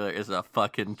particular is a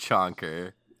fucking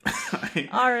chonker.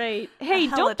 All right. Hey,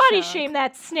 hella don't body chunk. shame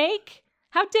that snake.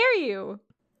 How dare you?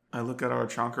 I look at our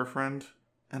chonker friend,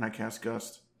 and I cast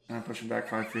Gust, and I push him back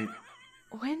 5 feet.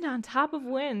 Wind on top of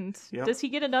wind. Yep. Does he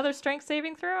get another strength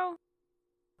saving throw?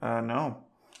 No.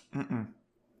 Mm-mm.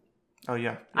 Oh,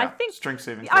 yeah. I think... Strength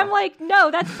saving throw. I'm like,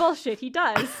 no, that's bullshit. He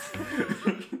does.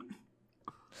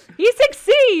 He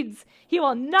succeeds! He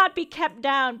will not be kept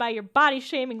down by your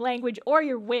body-shaming language or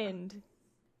your wind.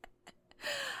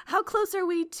 How close are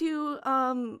we to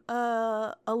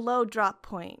a low drop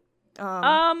point?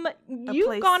 You've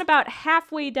place- gone about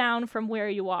halfway down from where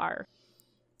you are.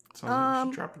 Sounds like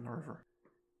we should drop in the river.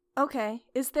 Okay.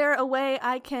 Is there a way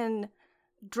I can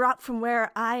drop from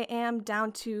where I am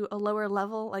down to a lower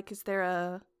level? Like, is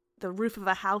there the roof of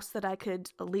a house that I could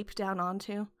leap down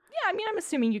onto? Yeah, I mean, I'm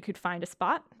assuming you could find a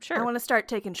spot. Sure. I want to start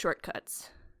taking shortcuts.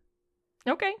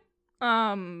 Okay.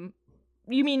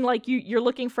 You mean like you're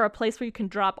looking for a place where you can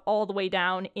drop all the way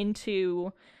down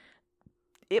into...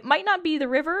 It might not be the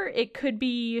river, it could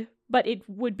be, but it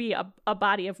would be a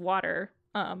body of water.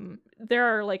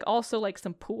 There are like also like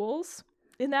some pools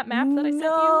in that map that I sent you.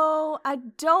 No, I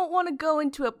don't want to go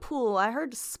into a pool. I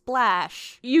heard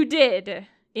splash You did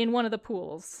in one of the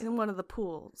pools. in one of the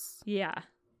pools. Yeah.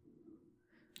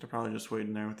 They're probably just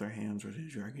waiting there with their hands ready to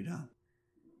drag you down.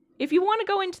 If you want to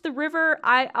go into the river,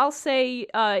 I'll say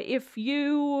if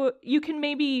you can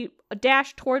maybe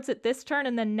dash towards it this turn,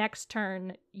 and then next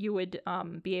turn you would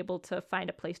be able to find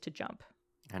a place to jump.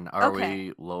 And are Okay.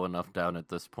 we low enough down at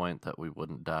this point that we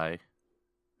wouldn't die?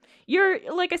 You're,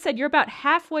 like I said, you're about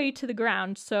halfway to the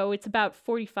ground, so it's about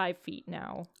 45 feet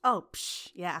now. Oh,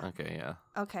 yeah. Okay, yeah.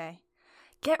 Okay.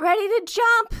 Get ready to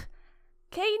jump,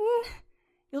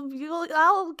 Caden.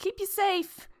 I'll keep you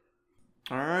safe.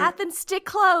 All right. Athens, stick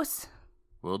close.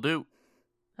 Will do.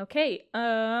 Okay,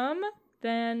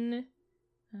 then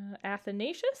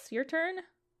Athanasius, your turn.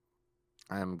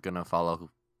 I'm gonna follow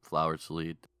Flower's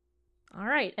lead. All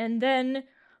right, and then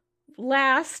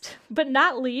last but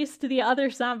not least, the other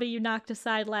zombie you knocked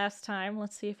aside last time.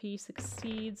 Let's see if he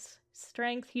succeeds.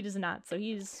 Strength, he does not, so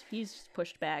he's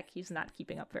pushed back. He's not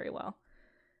keeping up very well.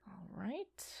 All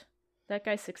right. That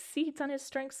guy succeeds on his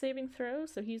strength saving throw,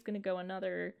 so he's going to go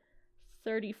another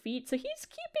 30 feet. So he's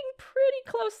keeping pretty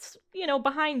close,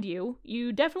 behind you.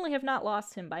 You definitely have not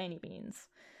lost him by any means.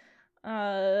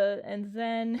 And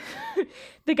then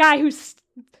the guy who's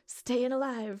staying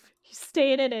alive, he's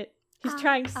staying in it. He's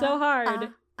trying so hard.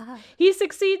 He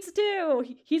succeeds too.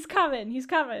 He's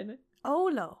coming. Oh,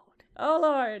 Lord. Oh,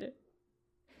 Lord.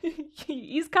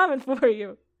 He's coming for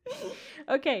you.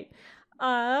 Okay.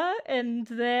 And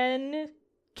then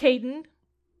Caden,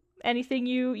 anything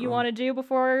you want to do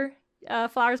before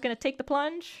Flower's going to take the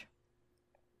plunge?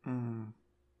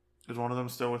 Is one of them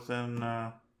still within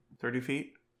 30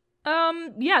 feet?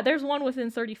 Yeah, there's one within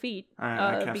 30 feet.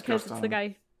 I cast because Gust it's on the him.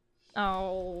 guy.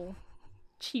 Oh,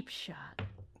 cheap shot.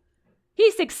 He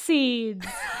succeeds.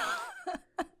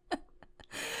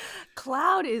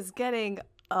 Cloud is getting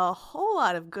a whole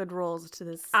lot of good rolls to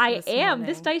this. I this am. morning.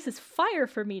 This dice is fire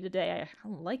for me today.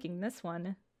 I'm liking this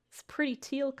one. It's pretty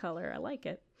teal color. I like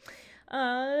it.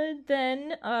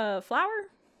 Then Flower.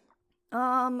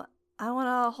 I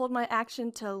want to hold my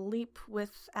action to leap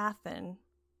with Athen.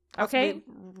 Okay.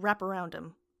 Possibly wrap around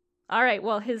him. All right.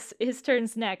 Well, his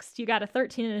turn's next. You got a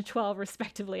 13 and a 12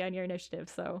 respectively on your initiative.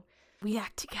 So We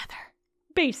act together.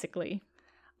 basically,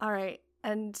 All right.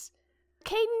 And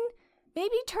Caden,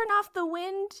 maybe turn off the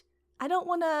wind. I don't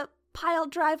want to pile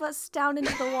drive us down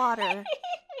into the water.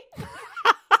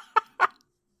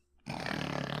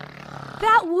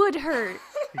 That would hurt.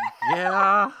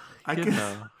 Yeah. I you can,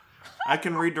 know. I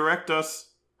can redirect us.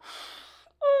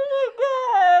 oh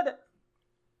my god.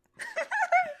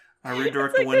 I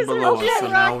redirect It's the like wind this below ocean us, so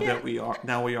now rocket. that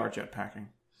we are jetpacking.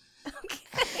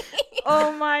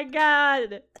 Oh my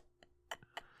god.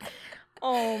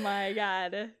 Oh my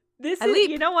god. This I is, leap.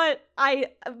 you know what?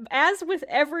 As with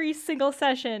every single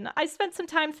session, I spent some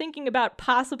time thinking about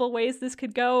possible ways this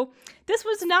could go. This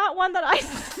was not one that I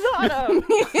thought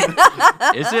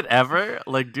of. Is it ever?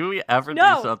 Like, do we ever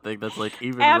No. do something that's like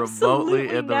even Absolutely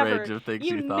remotely in the never. range of things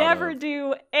You you thought never of?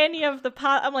 do any of the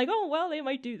I'm like, oh, well, they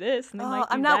might do this. And they might do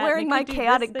I'm not that, wearing and they my could do this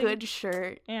chaotic thing. good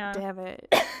shirt. Yeah. Damn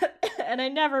it. And I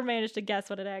never managed to guess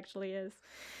what it actually is.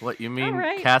 What you mean?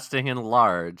 right. Casting in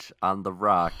large on the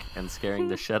rock and scaring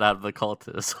the shit out of the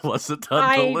cultists wasn't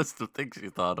on the I- list of things you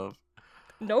thought of.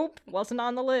 Nope, wasn't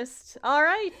on the list. All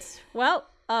right. Well,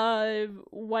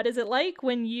 what is it like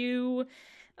when you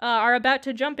are about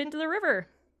to jump into the river?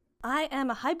 I am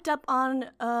hyped up on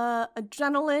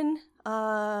adrenaline.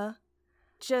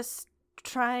 Just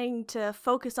trying to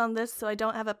focus on this so I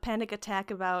don't have a panic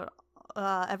attack about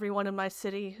everyone in my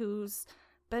city who's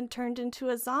been turned into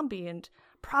a zombie, and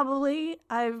probably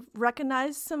I've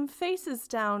recognized some faces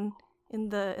down in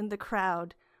the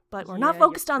crowd, but we're not Yeah,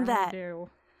 focused you on probably that. do.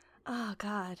 Oh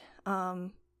God.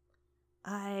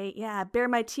 I bare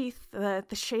my teeth. The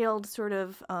shield sort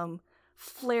of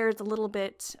flares a little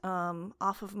bit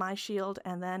off of my shield,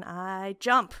 and then I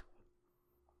jump.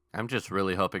 I'm just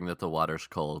really hoping that the water's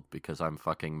cold because I'm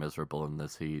fucking miserable in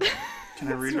this heat. Can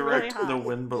I It's redirect really the hot.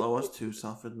 wind below us to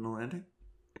soften the landing?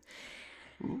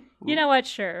 Ooh, You know what?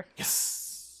 Sure.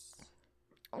 Yes.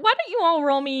 Why don't you all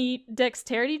roll me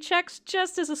dexterity checks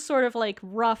just as a sort of like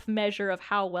rough measure of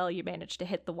how well you managed to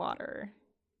hit the water?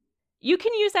 You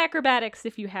can use acrobatics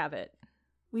if you have it.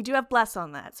 We do have bless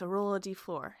on that, so roll a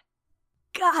d4.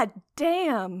 God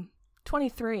damn.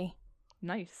 23.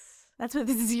 Nice. That's with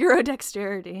 0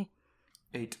 dexterity.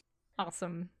 8.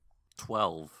 Awesome.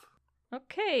 12.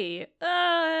 Okay.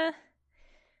 I'm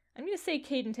gonna say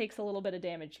Caden takes a little bit of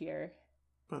damage here.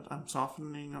 But I'm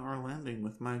softening our landing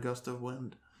with my gust of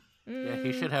wind. Yeah,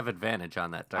 he should have advantage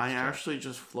on that dex I check. actually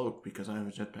just float because I have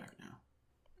a jetpack now.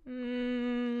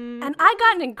 And I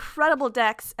got an incredible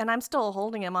dex, and I'm still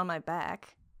holding him on my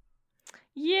back.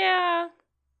 Yeah.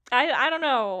 I don't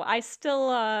know. I still,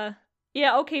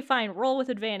 yeah, okay, fine. Roll with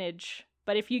advantage.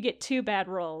 But if you get 2 bad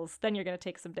rolls, then you're gonna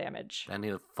take some damage. Then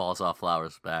he falls off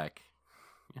Flower's back.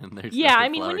 And there's Yeah, nothing I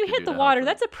mean, Flower when you can hit do the to water, help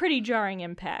that's him. a pretty jarring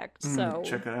impact, so...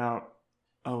 Check it out.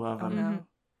 11. Oh no.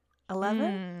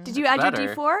 11? Did Mm. you It's add better.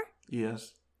 your d4?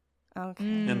 Yes. Okay.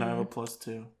 And I have a Mm.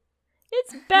 +2.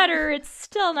 It's better. It's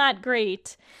still not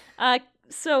great.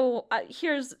 So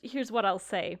here's what I'll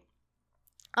say.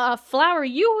 Flower,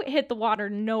 you hit the water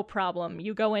no problem.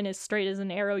 You go in as straight as an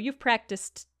arrow. You've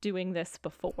practiced doing this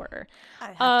before. I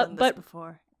have done this but-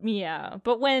 before. Yeah,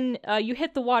 but when you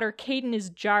hit the water, Caden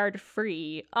is jarred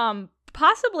free.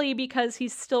 Possibly because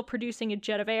he's still producing a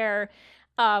jet of air.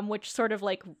 which sort of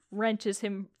like wrenches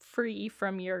him free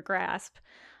from your grasp,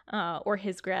 or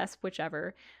his grasp,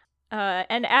 whichever.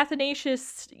 And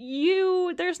Athanasius,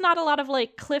 there's not a lot of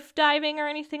like cliff diving or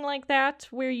anything like that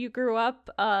where you grew up,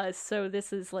 so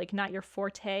this is like not your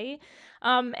forte.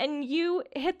 And you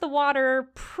hit the water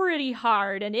pretty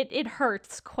hard, and it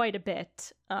hurts quite a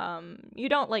bit. You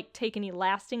don't like take any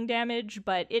lasting damage,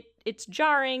 but it's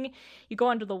jarring. You go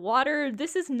under the water.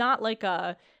 This is not like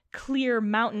a clear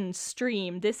mountain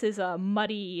stream. This is a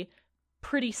muddy,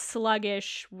 pretty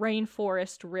sluggish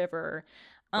rainforest river.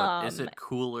 But is it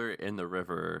cooler in the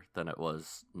river than it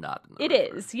was not in the river?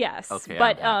 It is, yes. Okay,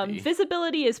 but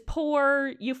visibility is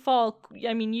poor. You fall.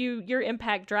 I mean, your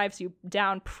impact drives you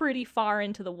down pretty far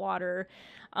into the water.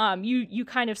 You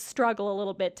kind of struggle a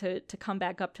little bit to come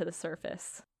back up to the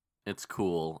surface. It's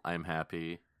cool. I'm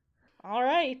happy. All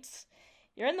right,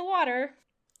 you're in the water.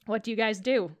 What do you guys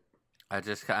do? I'm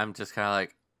just kind of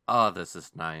like, oh, this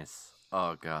is nice.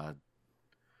 Oh God.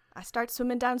 I start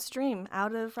swimming downstream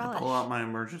out of Relish. I pull out my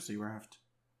emergency raft.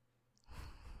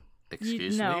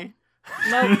 Excuse me?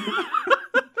 Nope.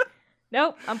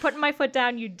 Nope. I'm putting my foot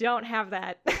down. You don't have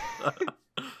that.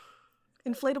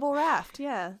 Inflatable raft,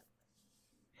 yeah.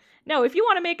 No, if you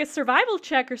want to make a survival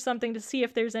check or something to see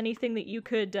if there's anything that you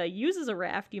could use as a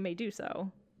raft, you may do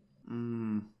so.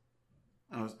 I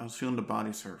was feeling the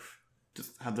body surf.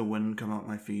 Just had the wind come out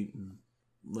my feet and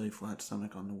lay flat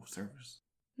stomach on the surface.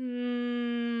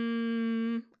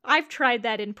 I've tried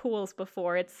that in pools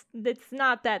before. It's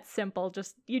not that simple.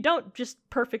 You don't just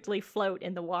perfectly float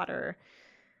in the water,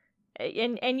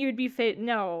 and you'd be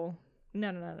no.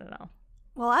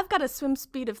 Well, I've got a swim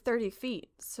speed of 30 feet,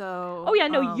 so. Oh yeah,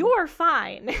 no, you're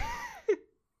fine.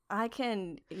 I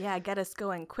can get us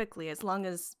going quickly as long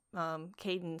as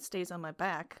Caden stays on my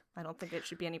back. I don't think it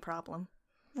should be any problem.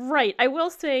 Right. I will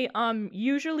say,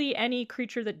 usually any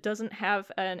creature that doesn't have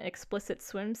an explicit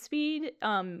swim speed,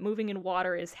 moving in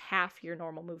water is half your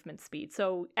normal movement speed.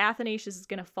 So Athanasius is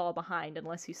going to fall behind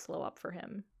unless you slow up for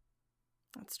him.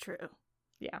 That's true.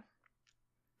 Yeah.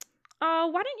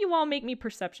 Why don't you all make me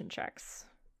perception checks?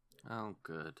 Oh,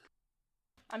 good.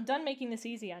 I'm done making this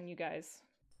easy on you guys.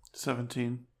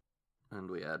 17. And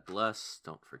we add bless,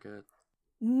 don't forget.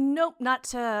 Nope, not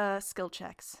skill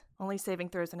checks. Only saving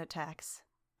throws and attacks.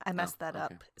 I messed that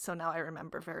up, so now I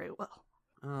remember very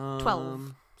well.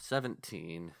 12.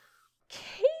 17.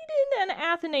 Caden and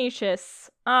Athanasius,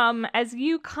 as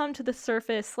you come to the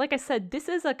surface, like I said, this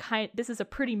is a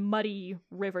pretty muddy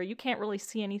river. You can't really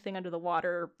see anything under the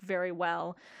water very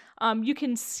well. You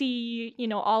can see,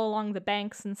 all along the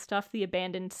banks and stuff, the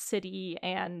abandoned city,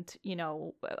 and,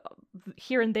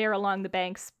 here and there along the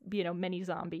banks, many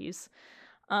zombies.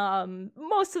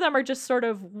 Most of them are just sort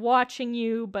of watching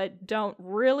you, but don't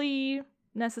really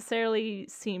necessarily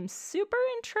seem super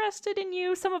interested in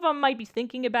you. Some of them might be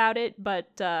thinking about it, but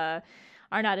are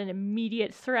not an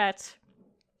immediate threat.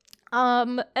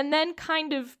 And then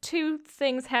kind of two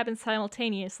things happen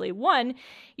simultaneously. One,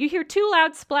 you hear two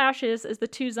loud splashes as the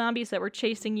two zombies that were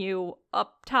chasing you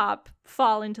up top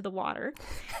fall into the water.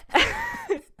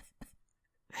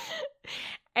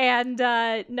 And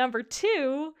number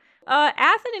two,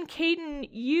 Athen and Caden,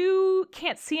 you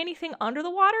can't see anything under the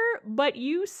water, but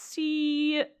you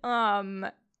see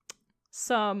some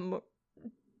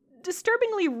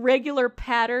disturbingly regular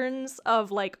patterns of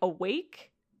like a wake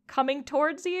coming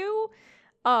towards you.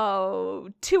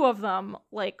 Two of them,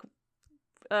 like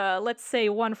let's say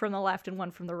one from the left and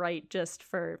one from the right, just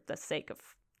for the sake of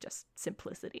just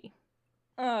simplicity.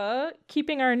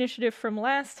 Keeping our initiative from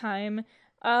last time,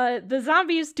 the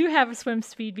zombies do have a swim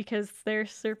speed because they're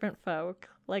serpent folk,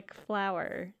 like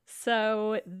Flower.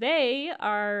 So they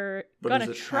are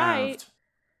gonna try. Halved?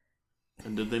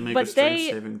 And did they make a strength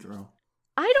saving throw?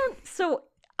 So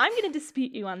I'm gonna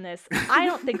dispute you on this. I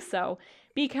don't think so.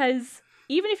 Because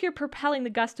even if you're propelling the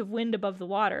gust of wind above the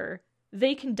water,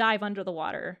 they can dive under the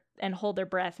water and hold their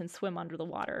breath and swim under the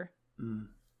water.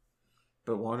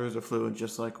 But water is a fluid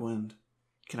just like wind.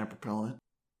 Can I propel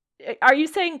it? Are you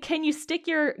saying, can you stick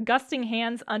your gusting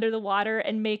hands under the water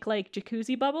and make, like,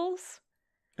 jacuzzi bubbles?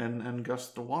 And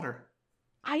gust the water.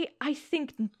 I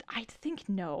think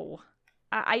no.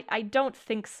 I don't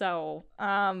think so.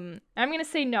 I'm gonna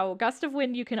say no. Gust of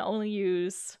wind you can only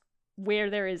use where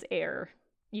there is air.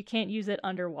 You can't use it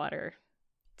underwater.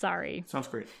 Sorry. Sounds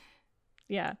great.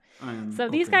 Yeah. So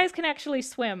these guys can actually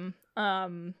swim,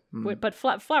 but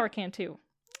Flower can too.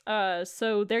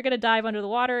 So they're gonna dive under the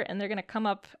water, and they're gonna come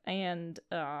up, and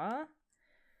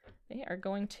they are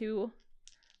going to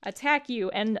attack you.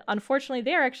 And unfortunately,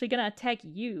 they're actually gonna attack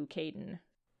you, Caden.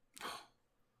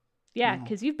 Yeah,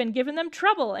 because you've been giving them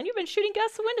trouble, and you've been shooting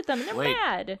gusts of wind at them, and they're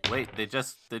mad. Wait, they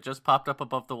just popped up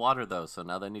above the water, though, so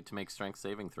now they need to make strength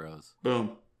saving throws.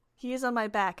 Boom. He is on my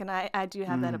back, and I do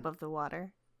have that above the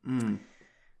water.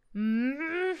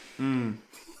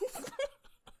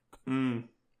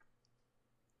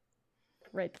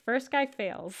 Right, the first guy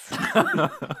fails.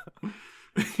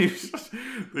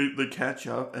 They catch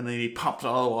up, and then he pops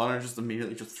out of the water and just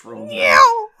immediately just throws them. Yeah.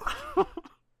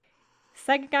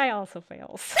 Second guy also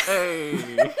fails. Hey!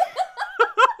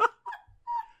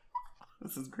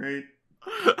 This is great.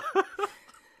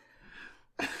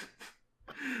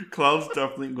 Cloud's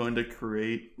definitely going to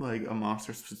create like a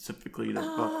monster specifically to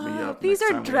fuck me up. These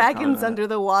are dragons under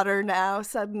the water now,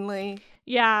 suddenly.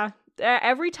 Yeah.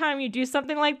 Every time you do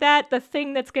something like that, the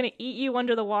thing that's going to eat you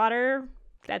under the water,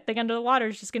 that thing under the water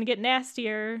is just going to get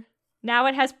nastier. Now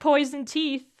it has poison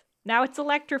teeth. Now it's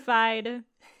electrified.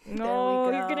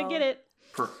 No, you're going to get it.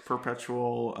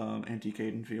 Perpetual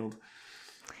anti-Caden field.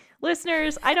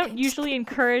 Listeners, I don't usually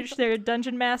encourage their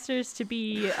dungeon masters to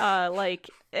be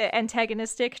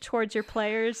antagonistic towards your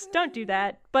players. Don't do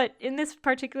that. But in this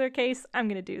particular case, I'm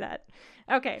going to do that.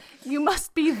 Okay. You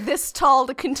must be this tall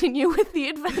to continue with the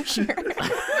adventure.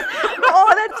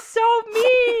 Oh, that's so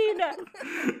mean.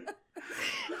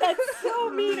 That's so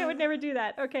mean. I would never do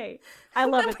that. Okay. I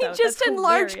love it, though. We just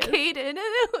enlarge hilarious. Caden.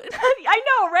 I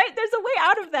know, right? There's a way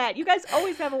out of that. You guys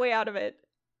always have a way out of it.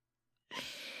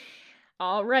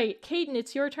 All right. Caden,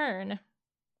 it's your turn.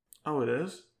 Oh, it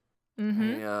is?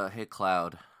 Mm-hmm. Hey,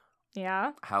 Cloud.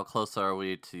 Yeah? How close are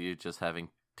we to you just having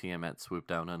Tiamat swoop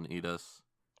down and eat us?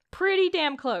 Pretty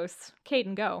damn close.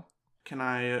 Caden, go. Can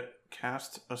I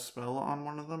cast a spell on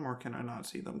one of them, or can I not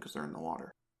see them because they're in the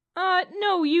water?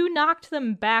 No, you knocked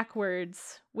them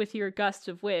backwards with your gust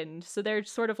of wind, so they're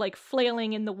sort of like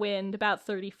flailing in the wind about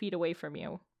 30 feet away from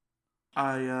you.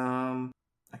 I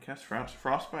cast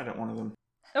frostbite at one of them.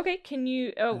 Okay, can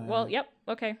you... Oh, well, yep,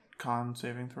 okay. Con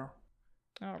saving throw.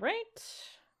 All right.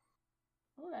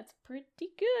 Oh, that's pretty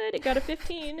good. It got a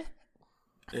 15.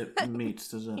 It meets,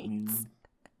 does that mean?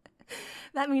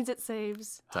 That means it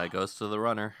saves. Die goes to the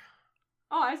runner.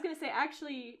 Oh, I was going to say,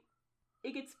 actually,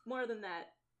 it gets more than that.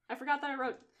 I forgot that I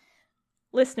wrote...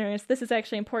 Listeners, this is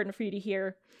actually important for you to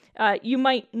hear. You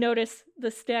might notice the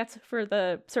stats for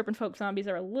the Serpent Folk zombies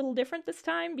are a little different this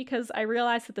time because I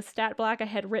realized that the stat block I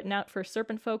had written out for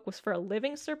Serpent Folk was for a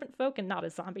living Serpent Folk and not a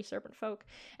zombie Serpent Folk.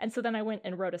 And so then I went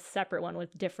and wrote a separate one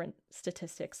with different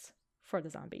statistics for the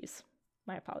zombies.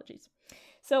 My apologies.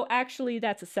 So actually,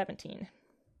 that's a 17.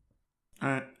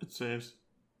 Alright, it saves.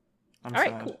 I'm All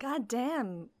right, sad. cool. God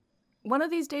damn. One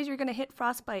of these days you're going to hit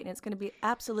frostbite and it's going to be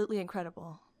absolutely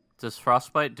incredible. Does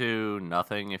frostbite do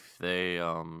nothing if they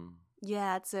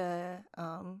Yeah, it's a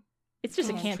It's just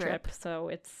a cantrip. cantrip, so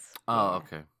it's... Oh,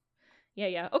 okay.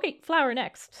 Yeah. Okay, Flower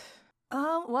next.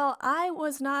 Well, I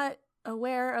was not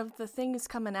aware of the things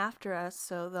coming after us,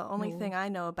 so the only thing I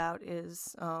know about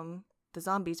is the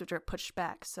zombies, which are pushed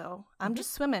back, so I'm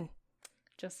just swimming.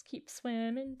 Just keep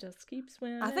swimming, just keep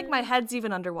swimming. I think my head's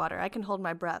even underwater. I can hold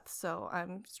my breath, so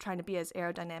I'm just trying to be as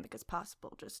aerodynamic as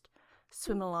possible. Just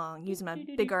swim along, using my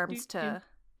big arms to...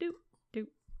 Do.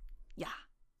 Yeah.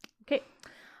 Okay,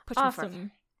 Push me awesome.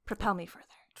 further. Propel me further.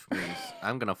 Which means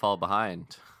I'm gonna fall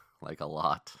behind, like a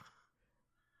lot.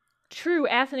 True,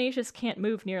 Athanasius can't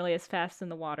move nearly as fast in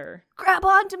the water. Grab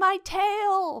onto my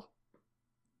tail!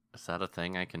 Is that a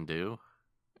thing I can do?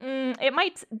 It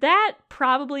might... That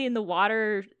probably in the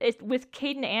water... with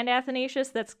Caden and Athanasius,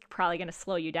 that's probably going to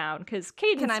slow you down, because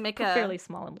Caden's Can I make a- fairly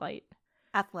small and light.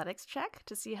 Athletics check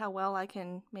to see how well I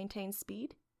can maintain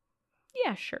speed.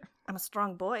 Yeah, sure. I'm a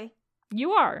strong boy.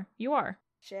 You are.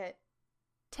 Shit.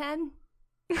 10?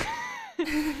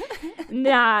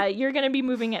 Nah, you're going to be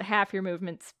moving at half your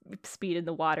movement speed in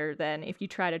the water then if you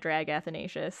try to drag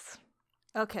Athanasius.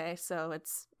 Okay, so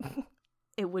it's...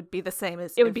 it would be the same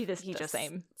as It would if be the just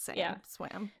same. Yeah.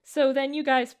 swam. So then you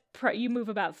guys, you move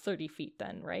about 30 feet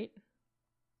then, right?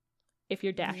 If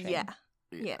you're dashing.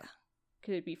 Yeah.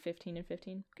 Could it be 15 and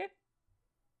 15? Okay.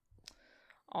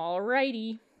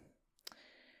 Alrighty.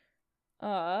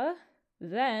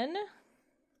 Then...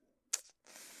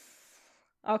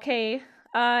 Okay,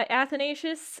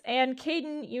 Athanasius and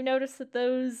Caden, you notice that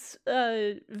those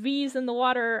V's in the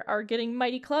water are getting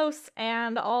mighty close,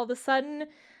 and all of a sudden,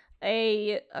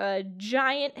 a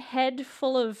giant head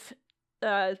full of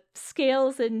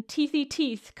scales and teethy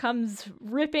teeth comes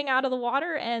ripping out of the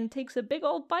water and takes a big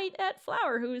old bite at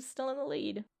Flower, who is still in the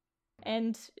lead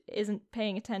and isn't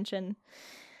paying attention.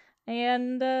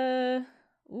 And,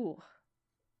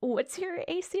 what's your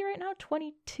AC right now?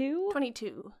 22?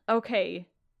 22. Okay.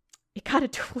 It got a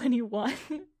 21.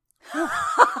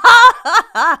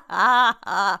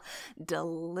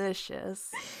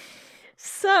 Delicious.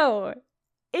 So,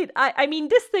 I mean,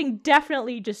 this thing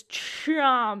definitely just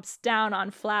chomps down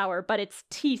on Flower, but its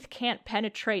teeth can't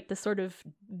penetrate the sort of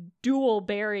dual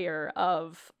barrier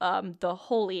of the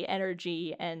holy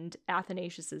energy and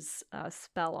Athanasius's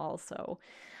spell also.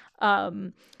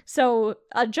 So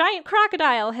a giant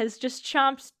crocodile has just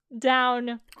chomped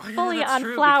down fully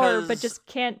on Flower, but just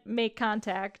can't make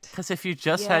contact. Because if you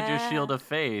just had your Shield of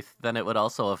Faith, then it would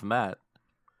also have met.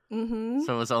 Mm-hmm.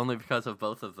 So it was only because of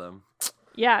both of them.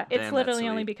 Yeah, it's Damn, literally that's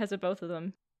only sweet. because of both of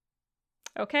them.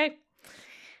 Okay.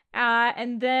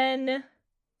 And then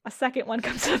a second one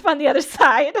comes up on the other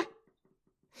side.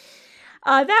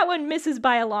 That one misses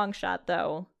by a long shot,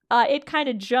 though. It kind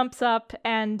of jumps up,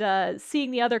 and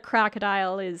seeing the other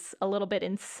crocodile is a little bit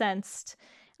incensed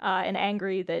and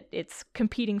angry that it's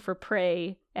competing for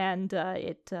prey, and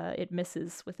it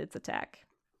misses with its attack.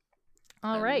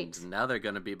 All right. Now they're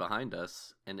going to be behind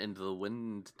us and into the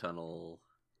wind tunnel.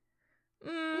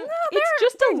 No, It's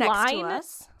just a they're next to line.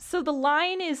 us. So the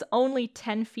line is only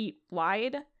 10 feet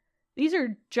wide. These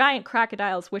are giant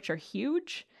crocodiles, which are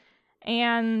huge,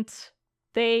 and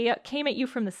they came at you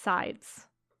from the sides.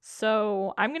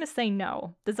 So I'm going to say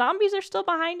no. The zombies are still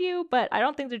behind you, but I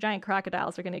don't think the giant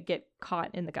crocodiles are going to get caught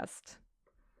in the gust.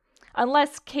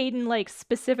 Unless Caden,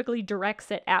 specifically directs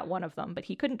it at one of them, but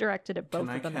he couldn't direct it at both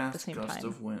of them at the same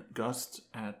time. Gust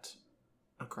at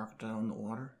a crocodile in the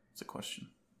water? It's a question.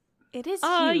 It is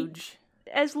huge.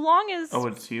 As long as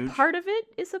it's huge? part of it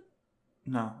is a...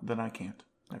 No, then I can't.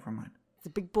 Never mind. It's a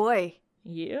big boy.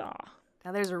 Yeah.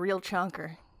 Now there's a real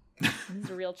chunker. He's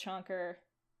a real chunker.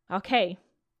 Okay.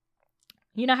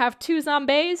 You now have 2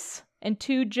 zombies and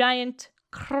 2 giant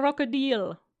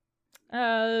crocodile.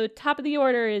 Top of the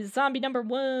order is zombie number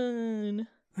 1.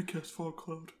 I cast Fog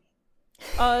Cloud.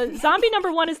 Zombie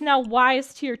number 1 is now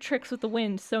wise to your tricks with the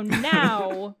wind. So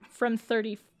now, from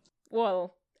 30...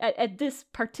 Well, at this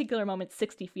particular moment,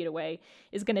 60 feet away,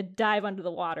 is going to dive under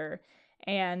the water.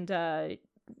 And,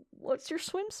 what's your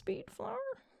swim speed, Flower?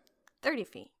 30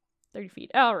 feet. 30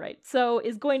 feet. All right. So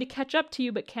is going to catch up to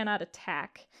you, but cannot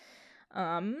attack.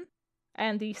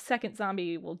 And the second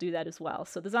zombie will do that as well.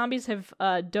 So the zombies have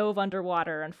dove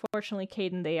underwater. Unfortunately,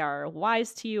 Caden, they are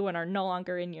wise to you and are no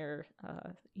longer in your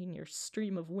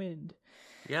stream of wind.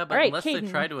 Yeah, but All right, unless Caden.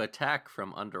 they try to attack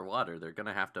from underwater, they're going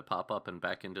to have to pop up and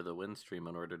back into the wind stream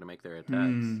in order to make their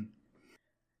attacks.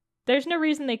 There's no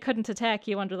reason they couldn't attack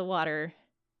you under the water.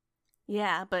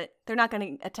 Yeah, but they're not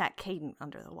going to attack Caden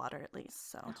under the water at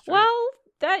least. So Well,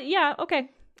 okay.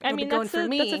 I They'll mean, be going that's for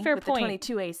me a fair with point. The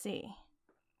 22 AC.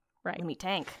 Right. Let me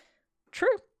tank.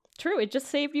 True. It just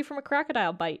saved you from a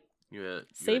crocodile bite.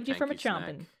 Saved you from a tanky snack.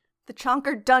 chomping. The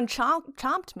chonker done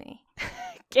chomped me.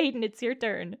 Caden, it's your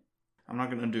turn. I'm not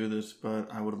going to do this,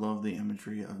 but I would love the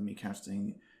imagery of me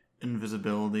casting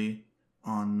invisibility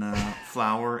on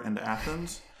Flower and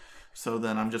Athens. So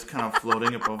then I'm just kind of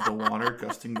floating above the water,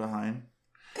 gusting behind.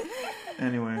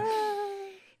 Anyway.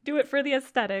 Do it for the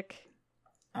aesthetic.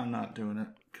 I'm not doing it,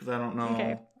 because I don't know.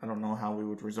 Okay. I don't know how we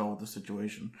would resolve the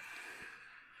situation.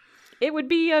 It would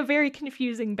be a very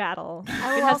confusing battle.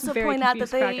 I will It has also some very point out that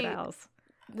confused crocodiles.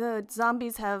 the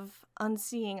zombies have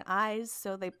unseeing eyes,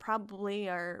 so they probably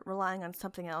are relying on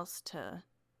something else to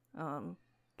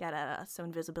get at us, so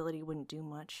invisibility wouldn't do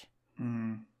much.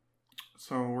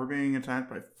 So we're being attacked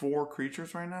by 4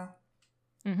 creatures right now?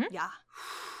 Mm-hmm. Yeah.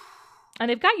 And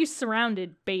they've got you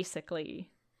surrounded,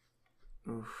 basically.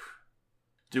 Oof.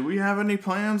 Do we have any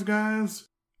plans, guys?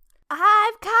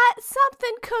 I've got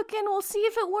something cooking. We'll see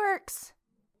if it works.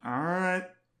 Alright.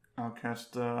 I'll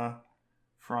cast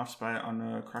Frostbite on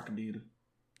the crocodile.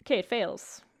 Okay, it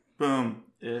fails. Boom.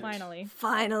 It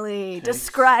Finally. Takes-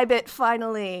 Describe it,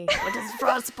 finally. What does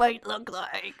frostbite look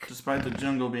like? Despite the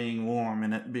jungle being warm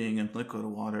and it being in liquid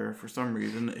water, for some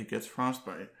reason it gets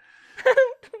frostbite.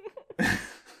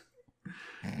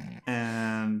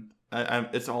 And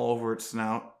it's all over its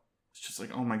snout. It's just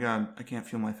like, oh my god, I can't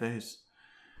feel my face.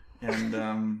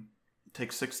 And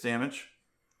takes 6 damage.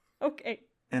 Okay.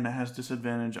 And it has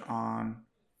disadvantage on...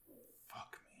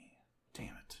 Fuck me.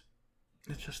 Damn it.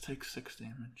 It just takes 6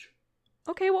 damage.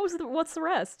 Okay, what's the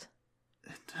rest?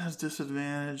 It has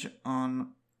disadvantage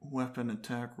on weapon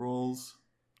attack rolls.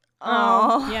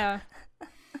 Oh. Yeah.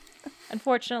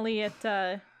 Unfortunately,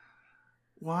 it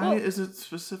Why is it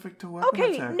specific to weapon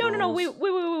attack rolls? No,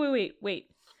 wait.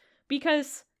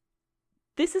 Because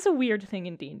this is a weird thing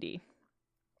in D&D.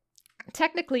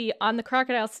 Technically, on the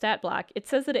crocodile stat block, it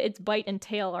says that its bite and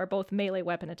tail are both melee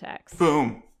weapon attacks.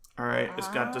 Boom. Alright, it's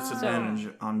got disadvantage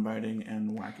on biting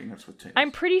and whacking us with tails.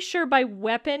 I'm pretty sure by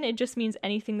weapon, it just means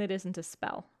anything that isn't a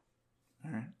spell.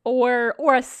 All right.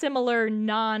 Or a similar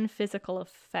non-physical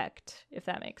effect, if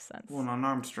that makes sense. Well, an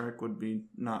unarmed strike would be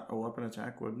not a weapon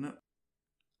attack, wouldn't it?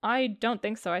 I don't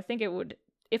think so. I think it would...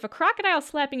 If a crocodile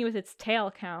slapping you with its tail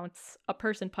counts, a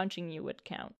person punching you would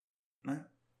count. Eh.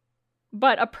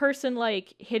 But a person,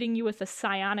 like, hitting you with a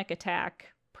psionic attack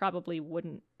probably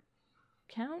wouldn't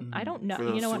count? I don't know.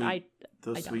 You know what? I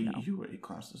Those don't know. UA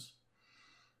classes.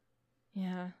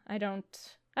 Yeah, I don't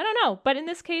know. But in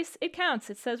this case, it counts.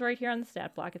 It says right here on the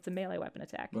stat block, it's a melee weapon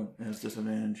attack. But it has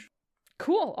disadvantage.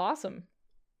 Cool. Awesome.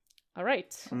 All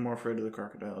right. I'm more afraid of the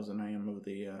crocodiles than I am of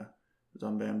the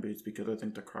Zombambies because I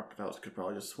think the crocodiles could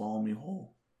probably just swallow me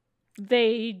whole.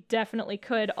 They definitely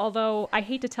could, although I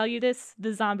hate to tell you this,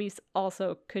 the zombies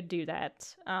also could do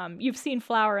that. You've seen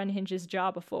Flower unhinge his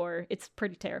jaw before. It's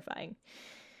pretty terrifying.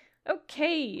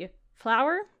 Okay,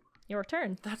 Flower, your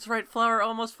turn. That's right, Flower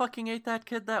almost fucking ate that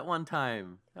kid that one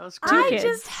time. That was Two I kids.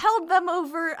 just held them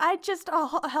over. I just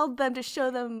held them to show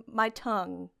them my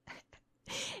tongue.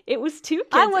 It was two kids.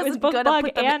 I It was wasn't both gonna Bug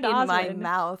put them and in my Osmond.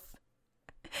 mouth.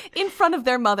 In front of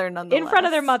their mother, nonetheless. In front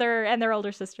of their mother and their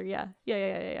older sister, yeah.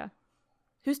 Yeah.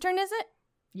 Whose turn is it?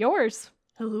 Yours.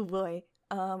 Oh boy.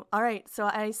 All right. So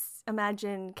I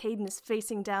imagine Caden is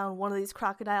facing down one of these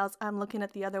crocodiles. I'm looking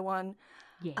at the other one.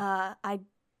 Yeah.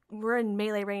 We're in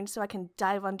melee range, so I can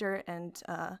dive under and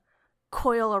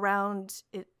coil around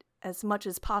it as much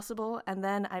as possible, and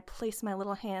then I place my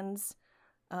little hands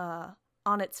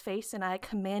on its face, and I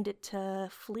command it to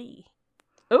flee.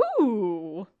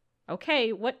 Ooh.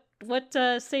 Okay. What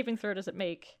saving throw does it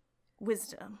make?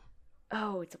 Wisdom.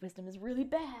 Oh, its wisdom is really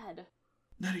bad.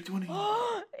 Natty 20.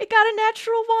 It got a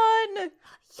natural one.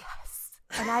 Yes.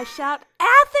 And I shout,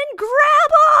 Athen,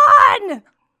 grab on!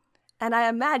 And I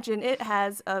imagine it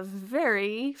has a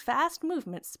very fast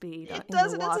movement speed It in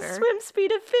does, the and water. it's a swim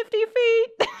speed of 50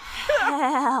 feet.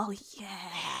 Hell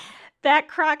yeah. That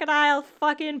crocodile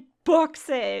fucking books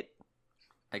it.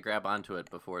 I grab onto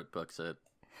it before it books it.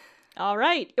 All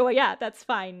right. Oh, yeah, that's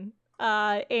fine.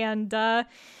 And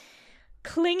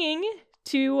clinging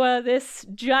to this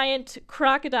giant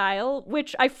crocodile,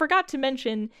 which I forgot to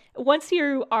mention, once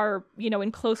you are,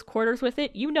 in close quarters with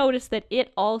it, you notice that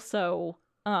it also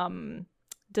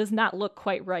does not look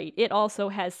quite right. It also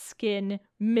has skin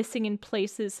missing in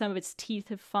places. Some of its teeth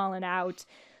have fallen out,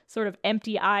 sort of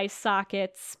empty eye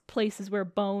sockets, places where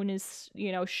bone is,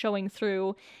 showing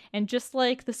through. And just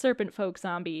like the serpent folk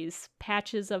zombies,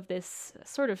 patches of this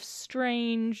sort of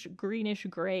strange greenish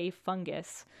gray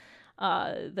fungus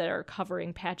that are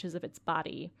covering patches of its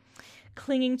body.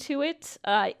 Clinging to it,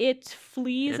 it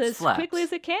flees as quickly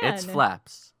as it can. It's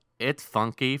flaps. It's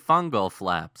funky fungal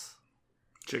flaps.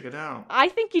 Check it out. I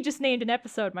think you just named an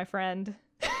episode, my friend.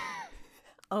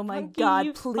 Oh my Funky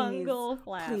god, please. fungal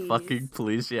flaps. Please. Fucking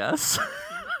please, yes.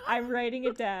 I'm writing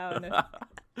it down.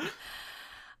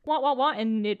 Wah,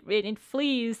 and it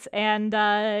flees, and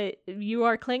you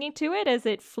are clinging to it as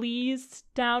it flees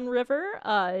downriver,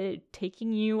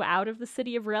 taking you out of the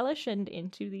city of Relish and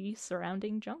into the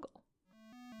surrounding jungle.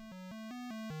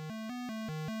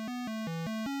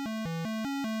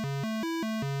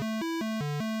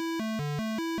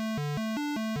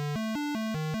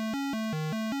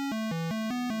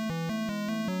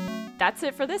 That's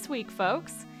it for this week,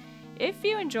 folks. If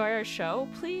you enjoy our show,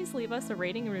 please leave us a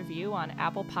rating and review on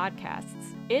Apple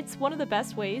Podcasts. It's one of the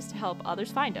best ways to help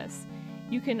others find us.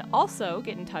 You can also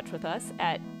get in touch with us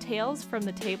at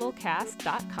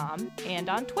talesfromthetablecast.com and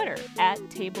on Twitter at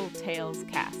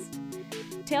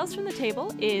TableTalesCast. Tales from the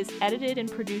Table is edited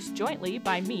and produced jointly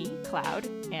by me, Cloud,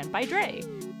 and by Dre.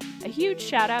 A huge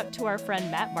shout out to our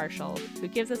friend Matt Marshall, who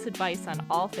gives us advice on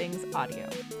all things audio.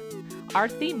 Our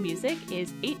theme music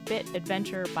is 8-Bit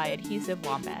Adventure by Adhesive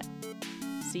Wombat.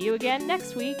 See you again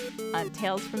next week on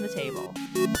Tales from the Table.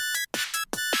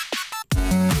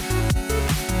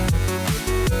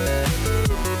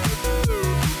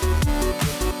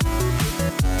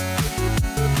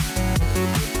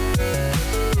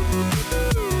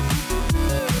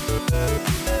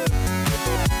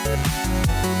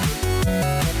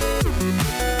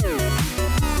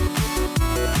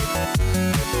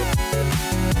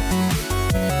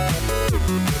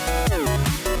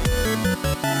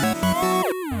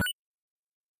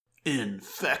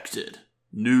 Infected.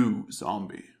 New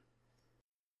zombie.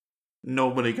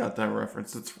 Nobody got that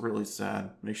reference. It's really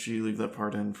sad. Make sure you leave that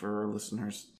part in for our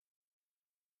listeners.